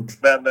köra så fort?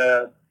 Men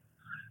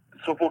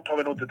så fort har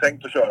vi nog inte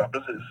tänkt att köra,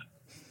 precis.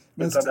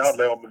 Utan det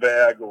handlar ju om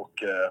väg och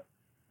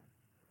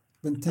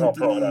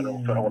förare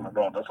och förhållanden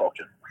och andra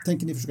saker.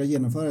 Tänker ni försöka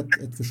genomföra ett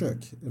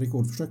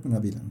rekordförsök med den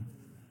här bilen?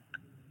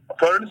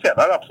 Förr eller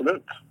senare,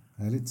 absolut.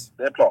 Härligt.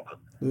 Det är planen.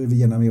 Då är vi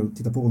gärna med och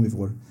tittar på om vi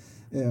får.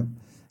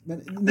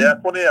 Det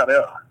får ni gärna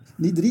göra.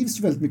 Ni drivs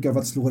ju väldigt mycket av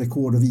att slå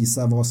rekord och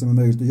visa vad som är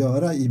möjligt att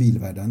göra i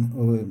bilvärlden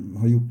och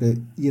har gjort det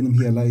genom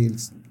hela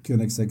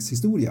Koenigsegg's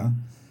historia.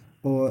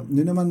 Och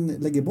nu när man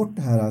lägger bort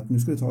det här att nu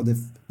ska du ta det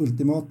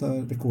ultimata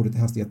rekordet i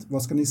hastighet,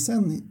 vad ska ni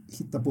sen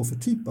hitta på för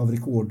typ av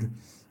rekord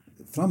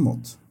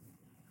framåt?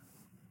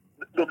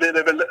 Då blir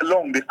det väl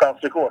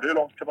långdistansrekord. Hur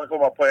långt kan man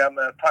komma på en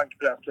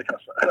tankbränsle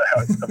kanske?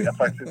 Jag vet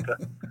faktiskt inte.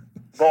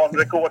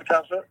 Banrekord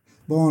kanske?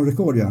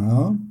 Banrekord,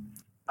 ja.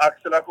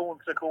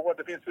 Accelerationsrekord.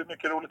 Det finns ju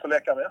mycket roligt att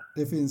leka med.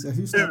 Det finns,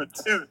 hur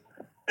snabbt?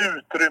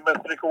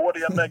 Utrymmesrekord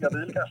i en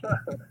megabil kanske?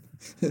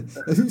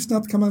 Hur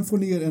snabbt kan man få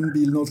ner en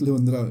bil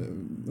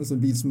 0-100, alltså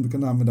en bil som du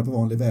kan använda på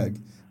vanlig väg?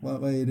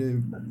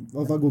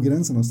 Vad går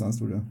gränsen någonstans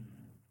tror du?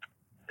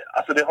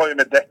 Alltså det har ju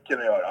med däcken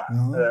att göra.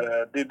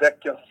 Det är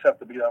däcken som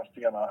sätter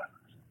begränsningarna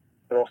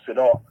för oss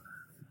idag.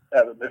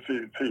 Även med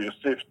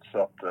fyrhjulsdrift.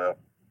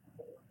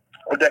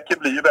 Och däcken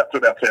blir ju bättre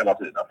och bättre hela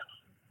tiden.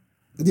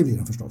 Det blir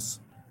de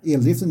förstås.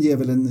 Eldriften ger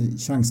väl en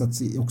chans att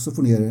också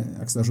få ner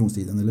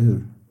accelerationstiden, eller hur?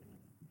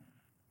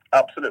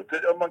 Absolut.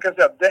 Man kan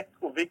säga däck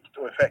och vikt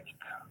och effekt.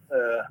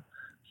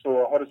 Så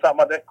har du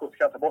samma däck och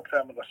ska ta bort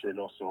 500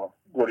 kilo så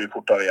går det ju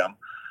fortare igen.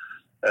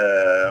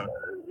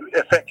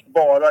 Effekt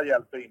bara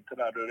hjälper inte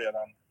när du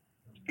redan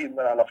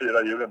spinner alla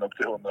 4 hjulen upp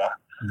till 100.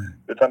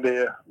 Utan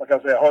man kan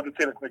säga, har du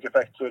tillräckligt mycket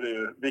effekt så är det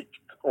ju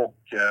vikt och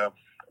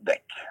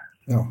däck.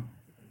 Ja.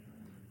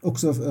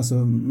 Också, alltså,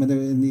 men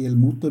en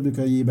elmotor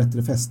brukar ge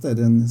bättre fäste.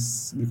 Den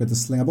brukar inte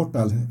slänga bort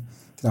all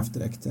kraft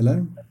direkt,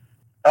 eller?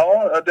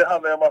 Ja, det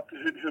handlar om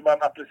hur man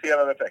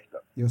applicerar effekten.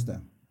 Just det.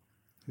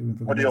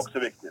 Och det är också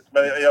viktigt.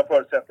 Men jag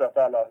förutsätter att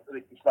alla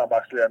riktigt snabba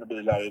accelererande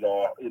bilar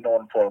idag i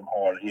någon form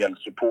har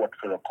elsupport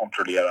för att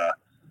kontrollera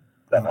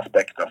den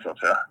aspekten, så att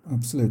säga.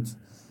 Absolut.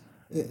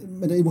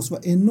 Men det måste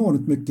vara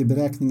enormt mycket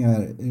beräkningar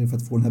för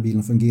att få den här bilen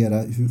att fungera.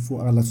 Hur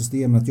får alla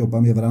systemen att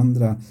jobba med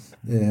varandra?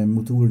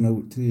 Motorerna...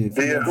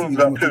 Det är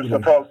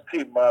hundratusentals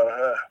timmar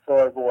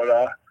för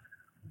våra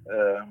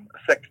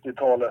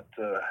 60-talet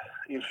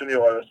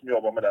ingenjörer som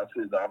jobbar med den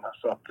sidan.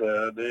 Så att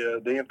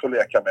det är inte att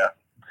leka med.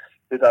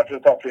 Det är därför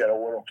det tar flera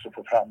år också att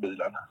få fram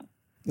bilen.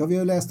 Ja, vi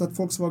har läst att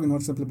Volkswagen har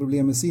till exempel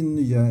problem med sin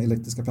nya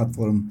elektriska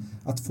plattform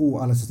att få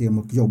alla system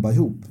att jobba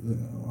ihop.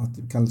 Att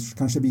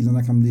kanske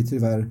bilarna kan bli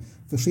tyvärr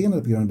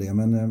försenade på grund av det,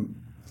 men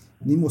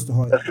ni måste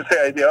ha... Jag skulle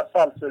säga i deras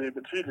fall så är det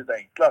betydligt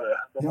enklare.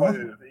 De har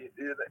ju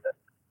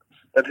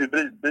en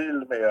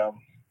hybridbil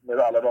med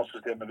alla de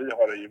systemen vi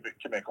har är ju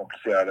mycket mer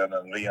komplicerade än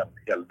en ren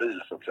elbil,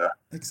 så att säga.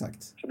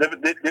 Exakt. Så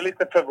det är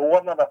lite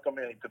förvånande att de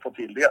inte får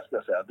till det, ska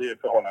jag säga. Det är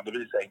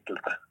förhållandevis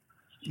enkelt.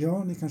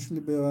 Ja, ni kanske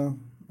skulle behöva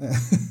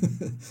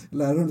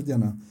lära dem lite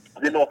grann.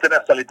 Det låter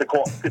nästan lite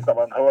konstigt när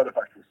man hör det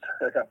faktiskt.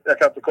 Jag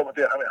kan inte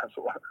kommentera mer än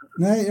så.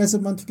 Nej, alltså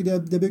man tycker det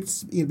har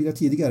byggts elbilar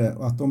tidigare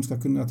och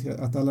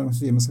att alla de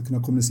systemen ska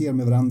kunna kommunicera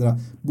med varandra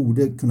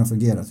borde kunna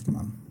fungera, tycker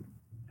man.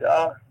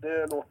 Ja,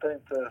 det låter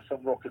inte som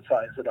rocket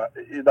science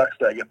i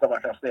dagsläget när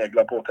man kan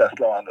snegla på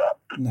Tesla och andra.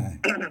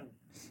 Nej.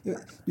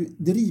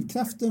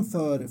 Drivkraften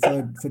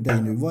för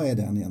dig nu, vad är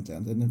den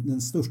egentligen?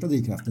 Den största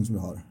drivkraften som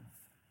du har?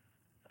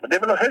 Men det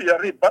är väl att höja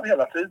ribban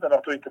hela tiden,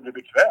 att du inte blir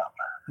bekväm.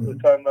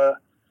 Utan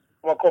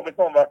om man kommit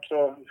någon vart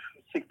så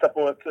sikta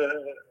på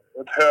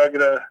ett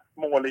högre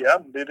mål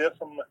igen. Det är det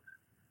som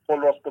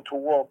håller oss på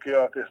tå och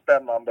gör att det är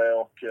spännande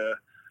och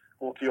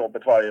gå till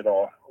jobbet varje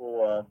dag.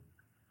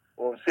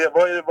 Och se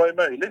vad är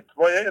möjligt.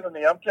 Vad är den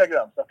egentliga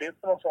gränsen? Finns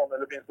det någon sån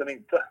eller finns den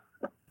inte?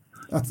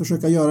 Att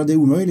försöka göra det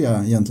omöjliga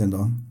egentligen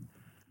då?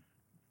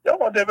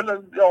 Ja,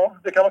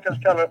 det kan man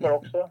kanske kalla det för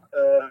också.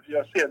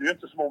 Jag ser det ju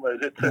inte som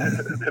omöjligt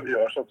det vi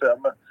gör, så att säga.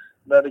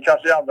 Men det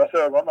kanske är andras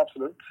ögon,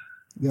 absolut.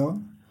 Ja,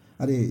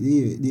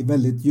 det är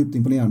väldigt djupt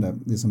imponerande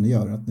det som ni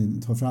gör. Att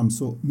ni tar fram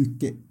så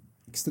mycket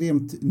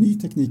extremt ny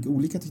teknik,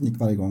 olika teknik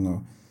varje gång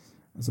och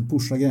alltså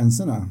pushar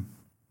gränserna.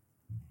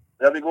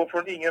 Ja, vi går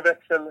från ingen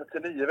växel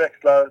till 9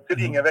 växlar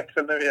till ingen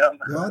växel nu igen.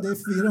 Ja, det är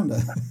förvirrande.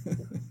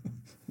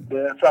 Det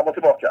är fram och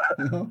tillbaka.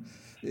 Ja.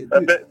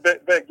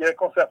 Bägge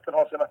koncepten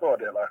har sina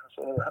fördelar.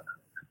 Så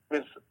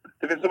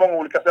det finns så många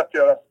olika sätt att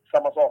göra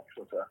samma sak,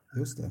 så att säga.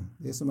 Just det.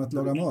 Det är som att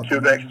laga mat.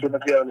 Kul att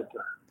experimentera lite.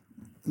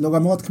 Laga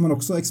mat kan man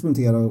också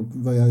experimentera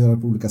och göra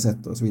på olika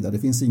sätt och så vidare. Det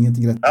finns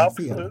ingenting rätt eller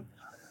fel.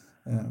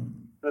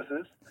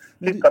 Precis.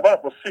 Titta bara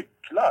på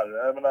cyklar.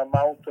 Jag menar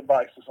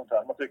mountainbikes och sånt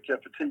här. Man tycker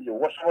för 10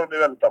 år sedan var de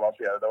väldigt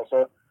avancerade. Och så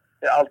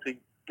är allting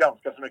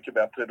ganska så mycket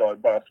bättre idag.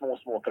 Bara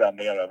små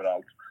förändringar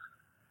överallt.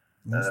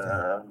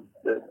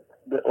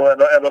 Och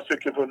ändå har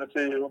cykeln funnits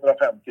i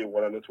 150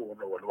 år eller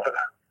 200 år.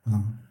 Ja,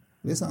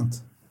 det är sant.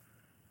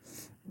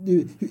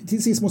 Du,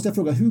 till sist måste jag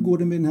fråga, hur går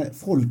det med den här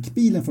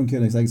folkbilen från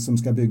Koenigsegg som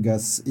ska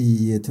byggas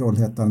i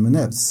Trollhättan med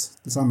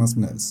Nevs, tillsammans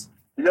med Nevs?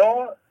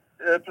 Ja,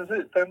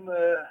 precis.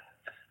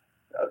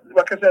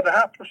 Man kan säga att det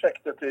här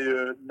projektet är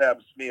ju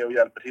Nevs med och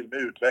hjälper till med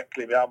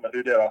utveckling. Vi använder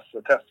ju deras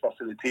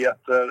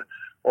testfaciliteter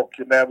och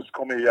Nevs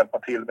kommer ju hjälpa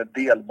till med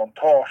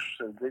delmontage,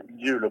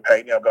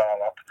 hjulupphängningar bland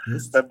annat.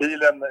 Men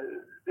bilen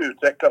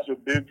utvecklas och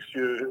byggs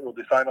ju och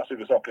designas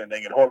huvudsakligen i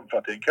Ängelholm för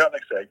att det är en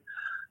Koenigsegg.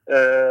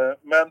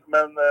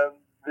 Men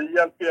vi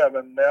hjälper ju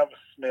även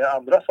Nevs med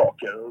andra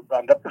saker och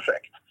andra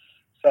projekt.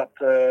 Så att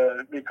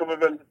vi kommer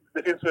väl,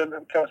 det finns väl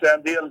kan man säga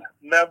en del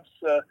Nevs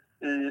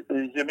i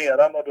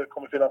Gemeran och det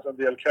kommer finnas en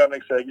del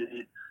Koenigsegg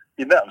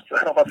i Nevs,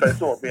 om man säger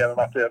så, mer än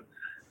att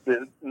det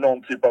är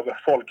någon typ av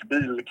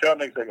folkbil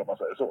Koenigsegg, om man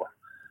säger så.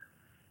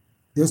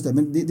 Just det,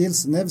 men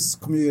dels Nevs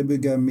kommer ju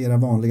bygga mera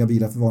vanliga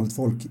bilar för vanligt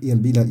folk,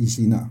 elbilar i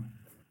Kina.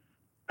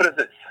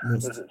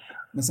 Precis.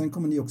 Men sen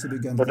kommer ni också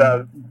bygga en... Och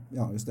där,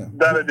 ja, just det.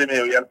 Där är vi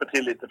med och hjälper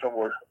till lite från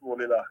vår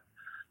lilla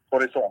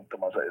horisont, om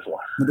man säger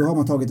så. Men då har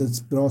man tagit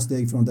ett bra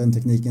steg från den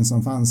tekniken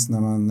som fanns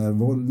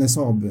när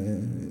Saab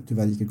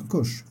tyvärr gick i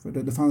konkurs. För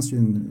det fanns ju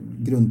en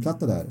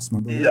grundplatta där som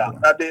man började på.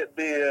 Ja,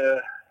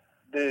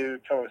 det är ju,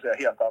 kan man säga,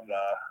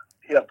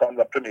 helt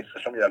andra premisser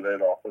som gäller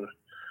idag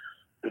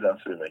ur den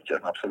synvinkeln,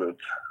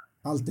 absolut.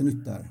 Allt är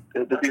nytt där.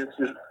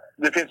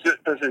 Det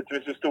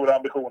finns ju stora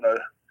ambitioner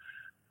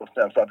hos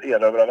Nevs att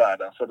erövra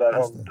världen. Så där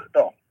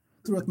ja.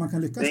 Tror du att man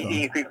kan lyckas då? Det är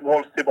ingenting som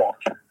hålls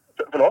tillbaka.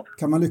 Förlåt?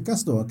 Kan man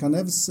lyckas då? Kan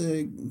Nevs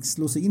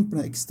slå sig in på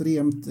den här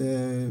extremt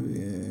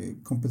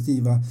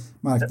kompetitiva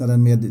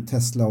marknaden med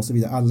Tesla och så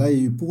vidare? Alla är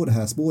ju på det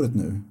här spåret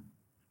nu.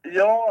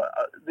 Ja,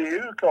 det är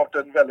ju klart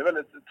en väldigt,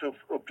 väldigt tuff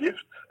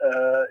uppgift.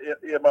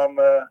 Är man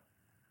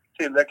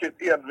tillräckligt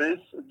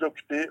envis,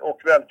 duktig och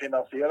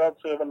välfinansierad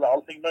så är väl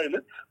allting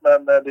möjligt.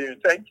 Men det är ju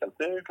inte enkelt,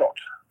 det är ju klart.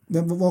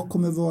 Men vad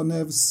kommer vara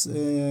Nevs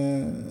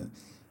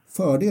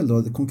fördel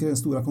då?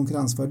 Stora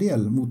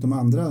konkurrensfördel mot de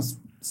andra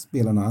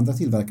spelarna, andra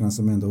tillverkarna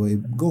som ändå är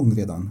igång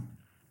redan?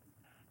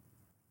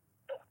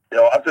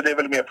 Ja, alltså det är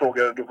väl mer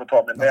frågor du får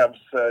ta med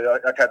Nevs.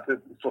 Jag kan inte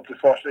stå till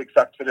svars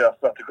exakt för deras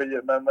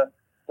strategier, men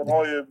de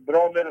har ju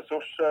bra med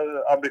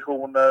resurser,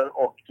 ambitioner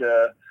och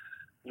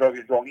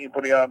dragit igång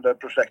imponerande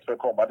projekt för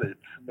att komma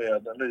dit med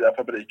nya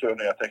fabriker och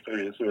nya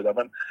teknologier och så vidare.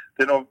 Men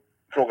det är nog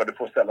fråga du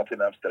får ställa till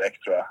Nevs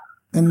direkt, tror jag.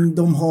 Men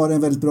de har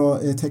en väldigt bra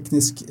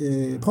teknisk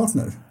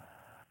partner.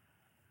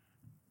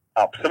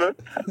 Absolut,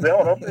 det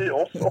har de i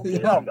oss och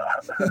i andra.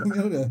 Jag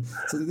menar det.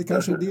 Så det är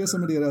kanske det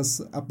som är deras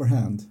upper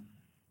hand.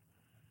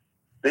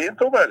 Det är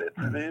inte omöjligt.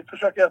 Vi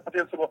försöker hjälpa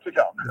till så gott vi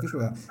kan. Det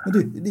förstår jag. Men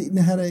du,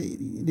 den här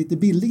lite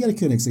billigare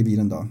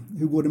Koenigsegg-bilen då?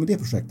 Hur går det med det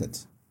projektet?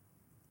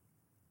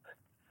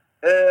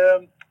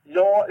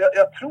 Ja,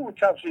 jag tror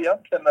kanske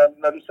egentligen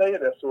när du säger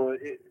det så...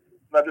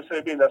 När du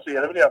säger billigare så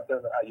är det väl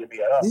egentligen den här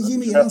Gemeran. Det är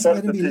Gemeran som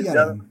är den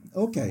billigare?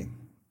 Okej.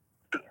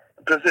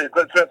 Precis.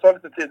 Som jag sa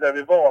lite tidigare,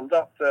 vi valde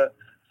att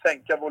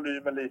sänka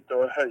volymen lite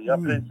och höja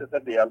priset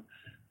en del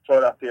för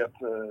att det är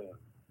ett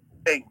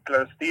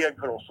enklare steg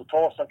för oss att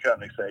ta som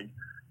Koenigsegg.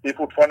 Det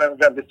är fortfarande en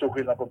väldigt stor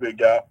skillnad på att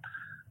bygga.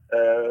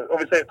 Om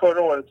vi säger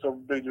förra året så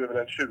byggde vi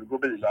väl en 20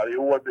 bilar. I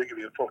år bygger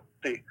vi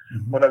 40.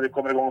 Och när vi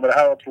kommer igång med det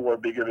här om 2 år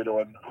bygger vi då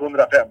en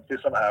 150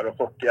 sådana här och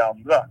 40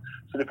 andra.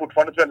 Så det är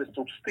fortfarande ett väldigt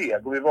stort steg.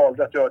 Och vi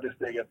valde att göra det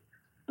steget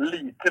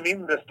lite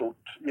mindre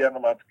stort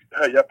genom att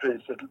höja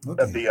priset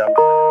en del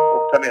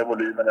och ta ner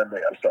volymen en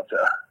del, så att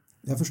säga.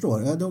 Jag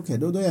förstår. Ja, okej.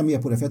 Då är jag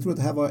med på det. För jag tror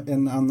att det här var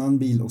en annan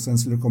bil och sen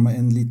skulle det komma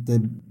en lite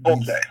bil.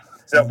 Okej.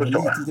 Jag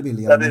förstår. Lite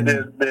billigare. Ja,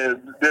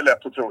 det är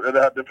lätt att tro.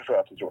 Det förstår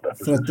jag att du tror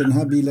det. För att den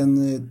här bilen,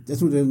 jag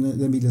trodde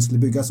den bilen skulle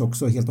byggas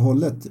också helt och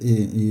hållet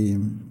i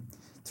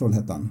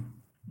Trollhättan.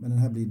 Men den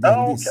här blir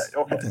delvis.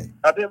 Ja, okej.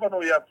 Ja, det var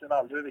nog egentligen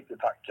aldrig riktigt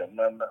tanken.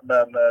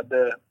 Men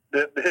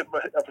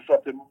jag förstår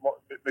att det är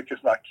mycket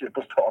snack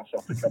på stan så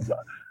att det kan bli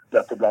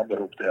lätt att blanda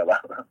ihop det hela.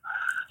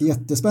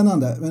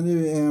 Jättespännande. Men nu,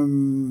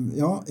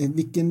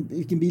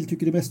 vilken bil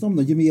tycker du bäst om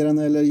då? Gemeran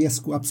eller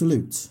Jesko?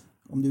 Absolut.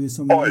 Om du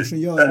som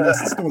ingenjör är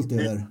mest stolt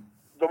över.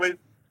 De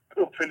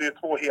uppfyller ju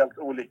två helt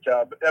olika,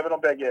 även om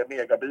bägge är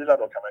megabilar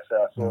då kan man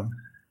säga, så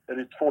är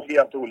det två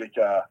helt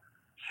olika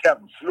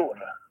känslor.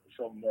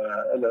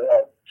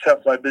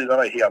 Känslorna i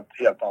bilarna är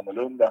helt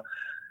annorlunda.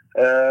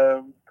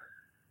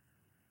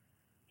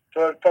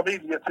 För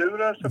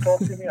familjeturer så tar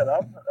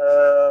Gemeran.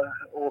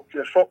 Och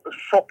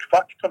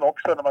chockfaktorn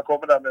också när man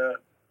kommer där med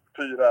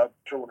 4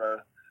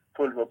 personer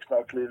fullvuxna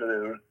och kliver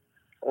ur.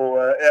 Och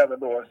även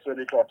då så är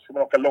det klart, ska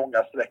man åka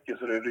långa sträckor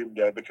så är det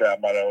rymligare,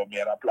 bekvämare och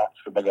mera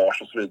plats för bagage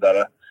och så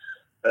vidare.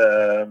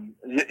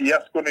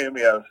 Jeskon är ju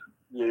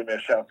mer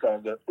känslan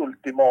av det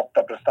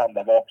ultimata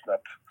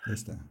prestandavapnet.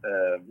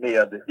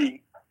 Med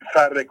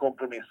färre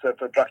kompromisser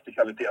för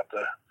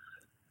praktikaliteter.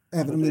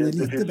 Även om den är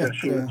lite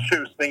bättre...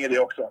 tjusning i det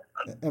också.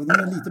 Även om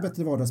den är lite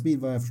bättre vardagsbil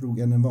vad jag förstod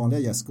än den vanliga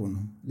Jeskon.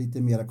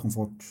 Lite mera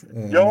komfort.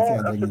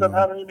 Alltså den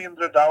här är ju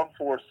mindre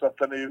downforce så att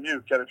den är ju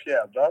mjukare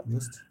fjädrad.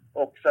 Just.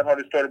 Och sen har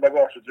det större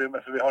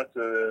bagageutrymme för vi har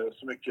inte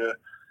så mycket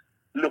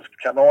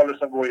luftkanaler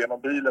som går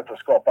genom bilen för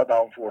att skapa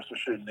downforce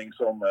och kylning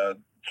som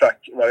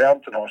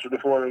track-varianten har. Så du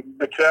får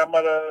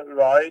bekvämare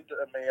ride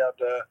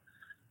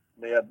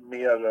med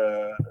mer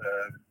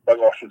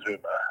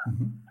bagageutrymme.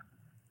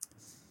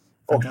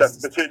 Och sen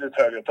betydligt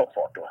högre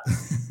toppfart då.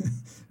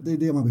 Det är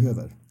det man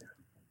behöver.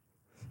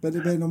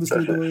 Men om vi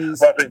skulle då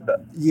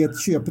ge ett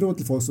köpråd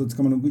till folk så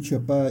ska man nog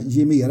köpa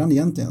Gemeran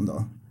egentligen då?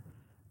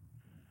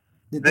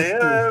 Det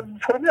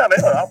får de gärna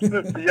göra,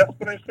 absolut.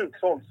 Jesper är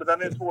slutsåld så den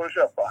är svår att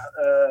köpa.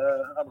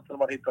 Annars kan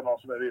man hitta någon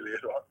som är villig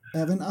då.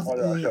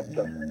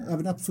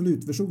 Även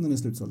absolut-versionen är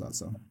slutsåld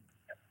alltså?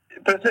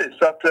 Precis,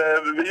 så att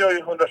vi gör ju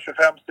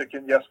 125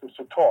 stycken Jeskos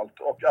totalt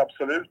och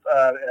absolut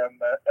är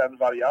en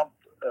variant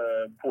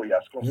på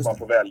Jeskon som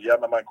man får välja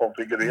när man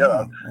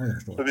konfigurerar.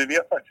 Så vi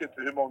vet faktiskt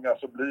inte hur många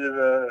som blir...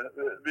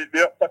 Vi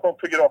öppnar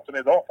konfiguratorn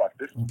idag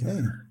faktiskt.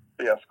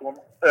 För Jeskon.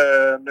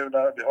 Nu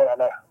när vi har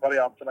alla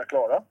varianterna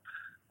klara.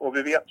 Och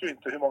vi vet ju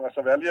inte hur många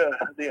som väljer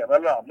det ena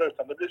eller andra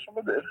utan det blir som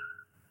det blir.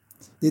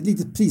 Det är ett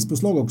litet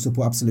prispåslag också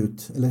på absolut,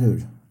 eller hur?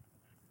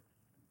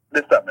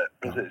 Det stämmer,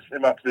 precis. I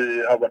och med att vi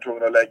har varit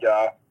tvungna att lägga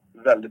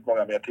väldigt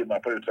många mer timmar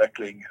på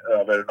utveckling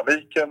över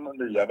ergonomiken,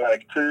 nya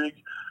verktyg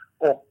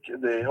och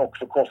det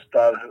också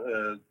kostar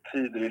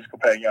tid, risk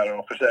och pengar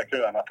och försäkring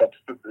och annat att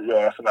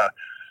göra sådana här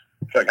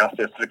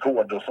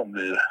höghastighetsrekord som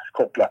blir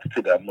kopplat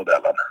till den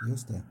modellen.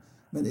 Just det.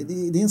 Men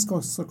det är en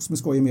sak som är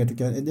skojig mer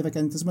tycker jag. Det verkar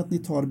inte som att ni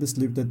tar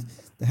beslutet,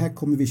 det här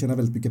kommer vi tjäna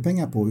väldigt mycket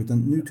pengar på, utan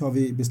nu tar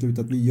vi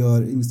beslutet att vi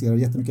investerar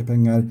jättemycket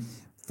pengar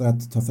för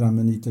att ta fram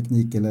en ny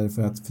teknik eller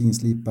för att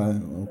finslipa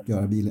och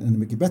göra bilen ännu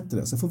mycket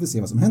bättre. Så får vi se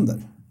vad som händer.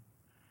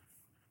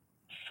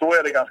 Så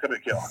är det ganska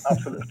mycket, ja.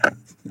 Absolut.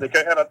 Det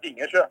kan ju hända att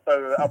ingen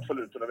köper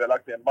absolut och vi har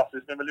lagt ner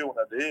massvis med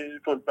miljoner. Det är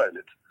fullt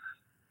möjligt.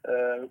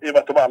 I och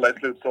med att de alla är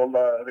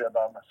slutsålda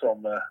redan som...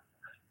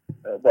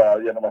 bara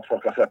genom att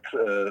folk har sett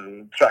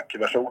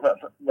track-versionen.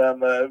 Men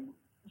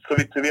så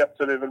vitt vi vet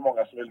så är det väl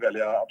många som vill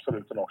välja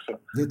absoluten också.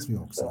 Det tror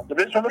jag också. Så det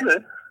blir som det blir.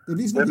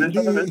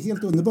 Det är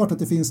helt underbart att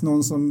det finns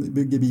någon som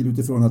bygger bil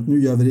utifrån att nu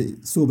gör vi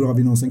det så bra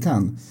vi någonsin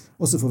kan.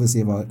 Och så får vi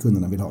se vad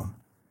kunderna vill ha.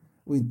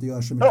 Och inte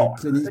gör så mycket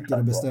kliniker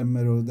och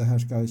bestämmer och det här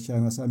ska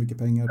tjäna så här mycket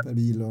pengar per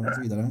bil och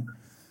så vidare.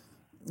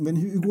 Men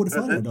hur går det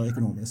för er då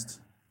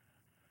ekonomiskt?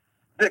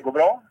 Det går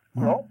bra.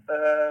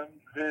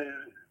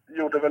 Vi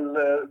gjorde väl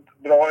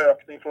bra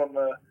ökning från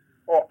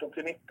 18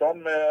 till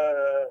 19 med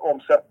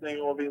omsättning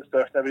och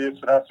vinstökning. Vi är ett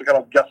sådant här så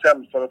kallat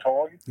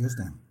gasellföretag. Just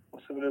det.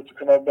 Och så vill vi ut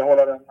kunna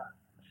behålla den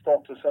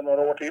statusen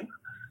några år till.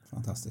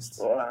 Fantastiskt.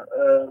 Så,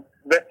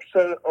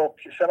 växer och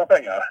tjäna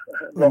pengar.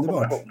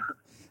 Underbart.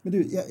 Men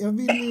du,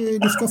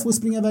 du ska få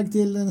springa iväg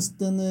till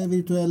den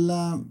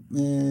virtuella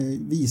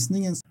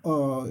visningen.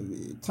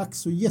 Tack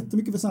så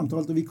jättemycket för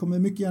samtalet och vi kommer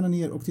mycket gärna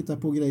ner och titta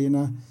på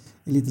grejerna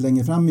lite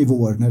längre fram i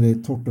vår när det är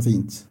torrt och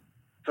fint.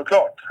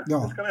 Såklart,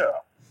 det ska vi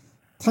göra.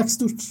 Tack,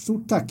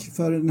 stort tack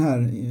för den här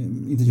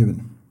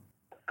intervjun.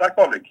 Tack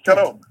Patrik,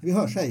 kanon. Vi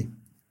hörs, hej.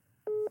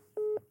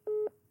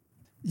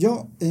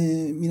 Ja,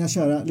 mina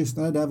kära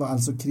lyssnare, där var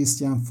alltså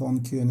Christian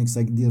von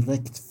Koenigsegg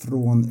direkt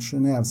från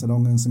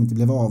Genèvesalongen som inte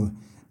blev av.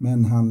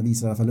 Men han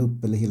visar i alla fall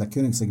upp, eller hela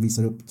Koenigsegg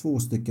visar upp 2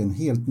 stycken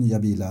helt nya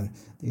bilar.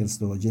 Dels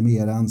då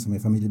Gemeran som är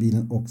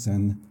familjebilen och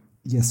sen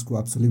Jesko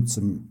Absolut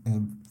som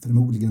är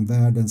förmodligen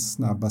världens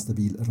snabbaste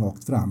bil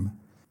rakt fram.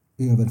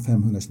 Över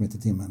 500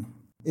 km/h.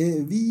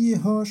 Vi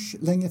hörs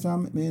längre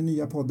fram med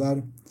nya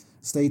poddar.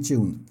 Stay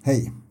tuned.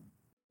 Hej!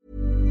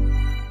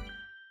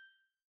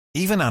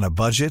 Even on a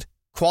budget,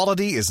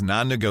 quality is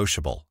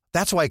non-negotiable.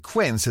 That's why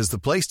Quince is the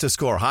place to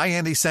score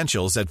high-end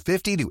essentials at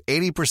 50 to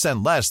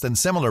 80% less than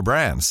similar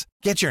brands.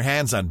 Get your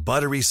hands on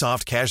buttery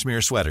soft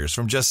cashmere sweaters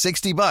from just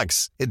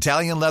 $60,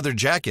 Italian leather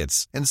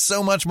jackets, and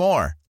so much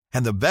more.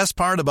 And the best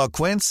part about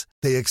Quince,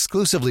 they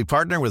exclusively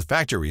partner with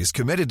factories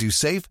committed to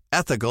safe,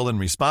 ethical, and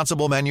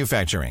responsible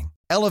manufacturing.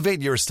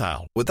 Elevate your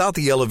style without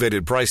the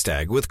elevated price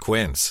tag with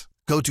Quince.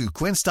 Go to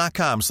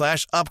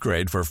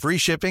quince.com/upgrade for free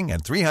shipping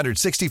and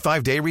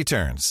 365-day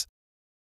returns.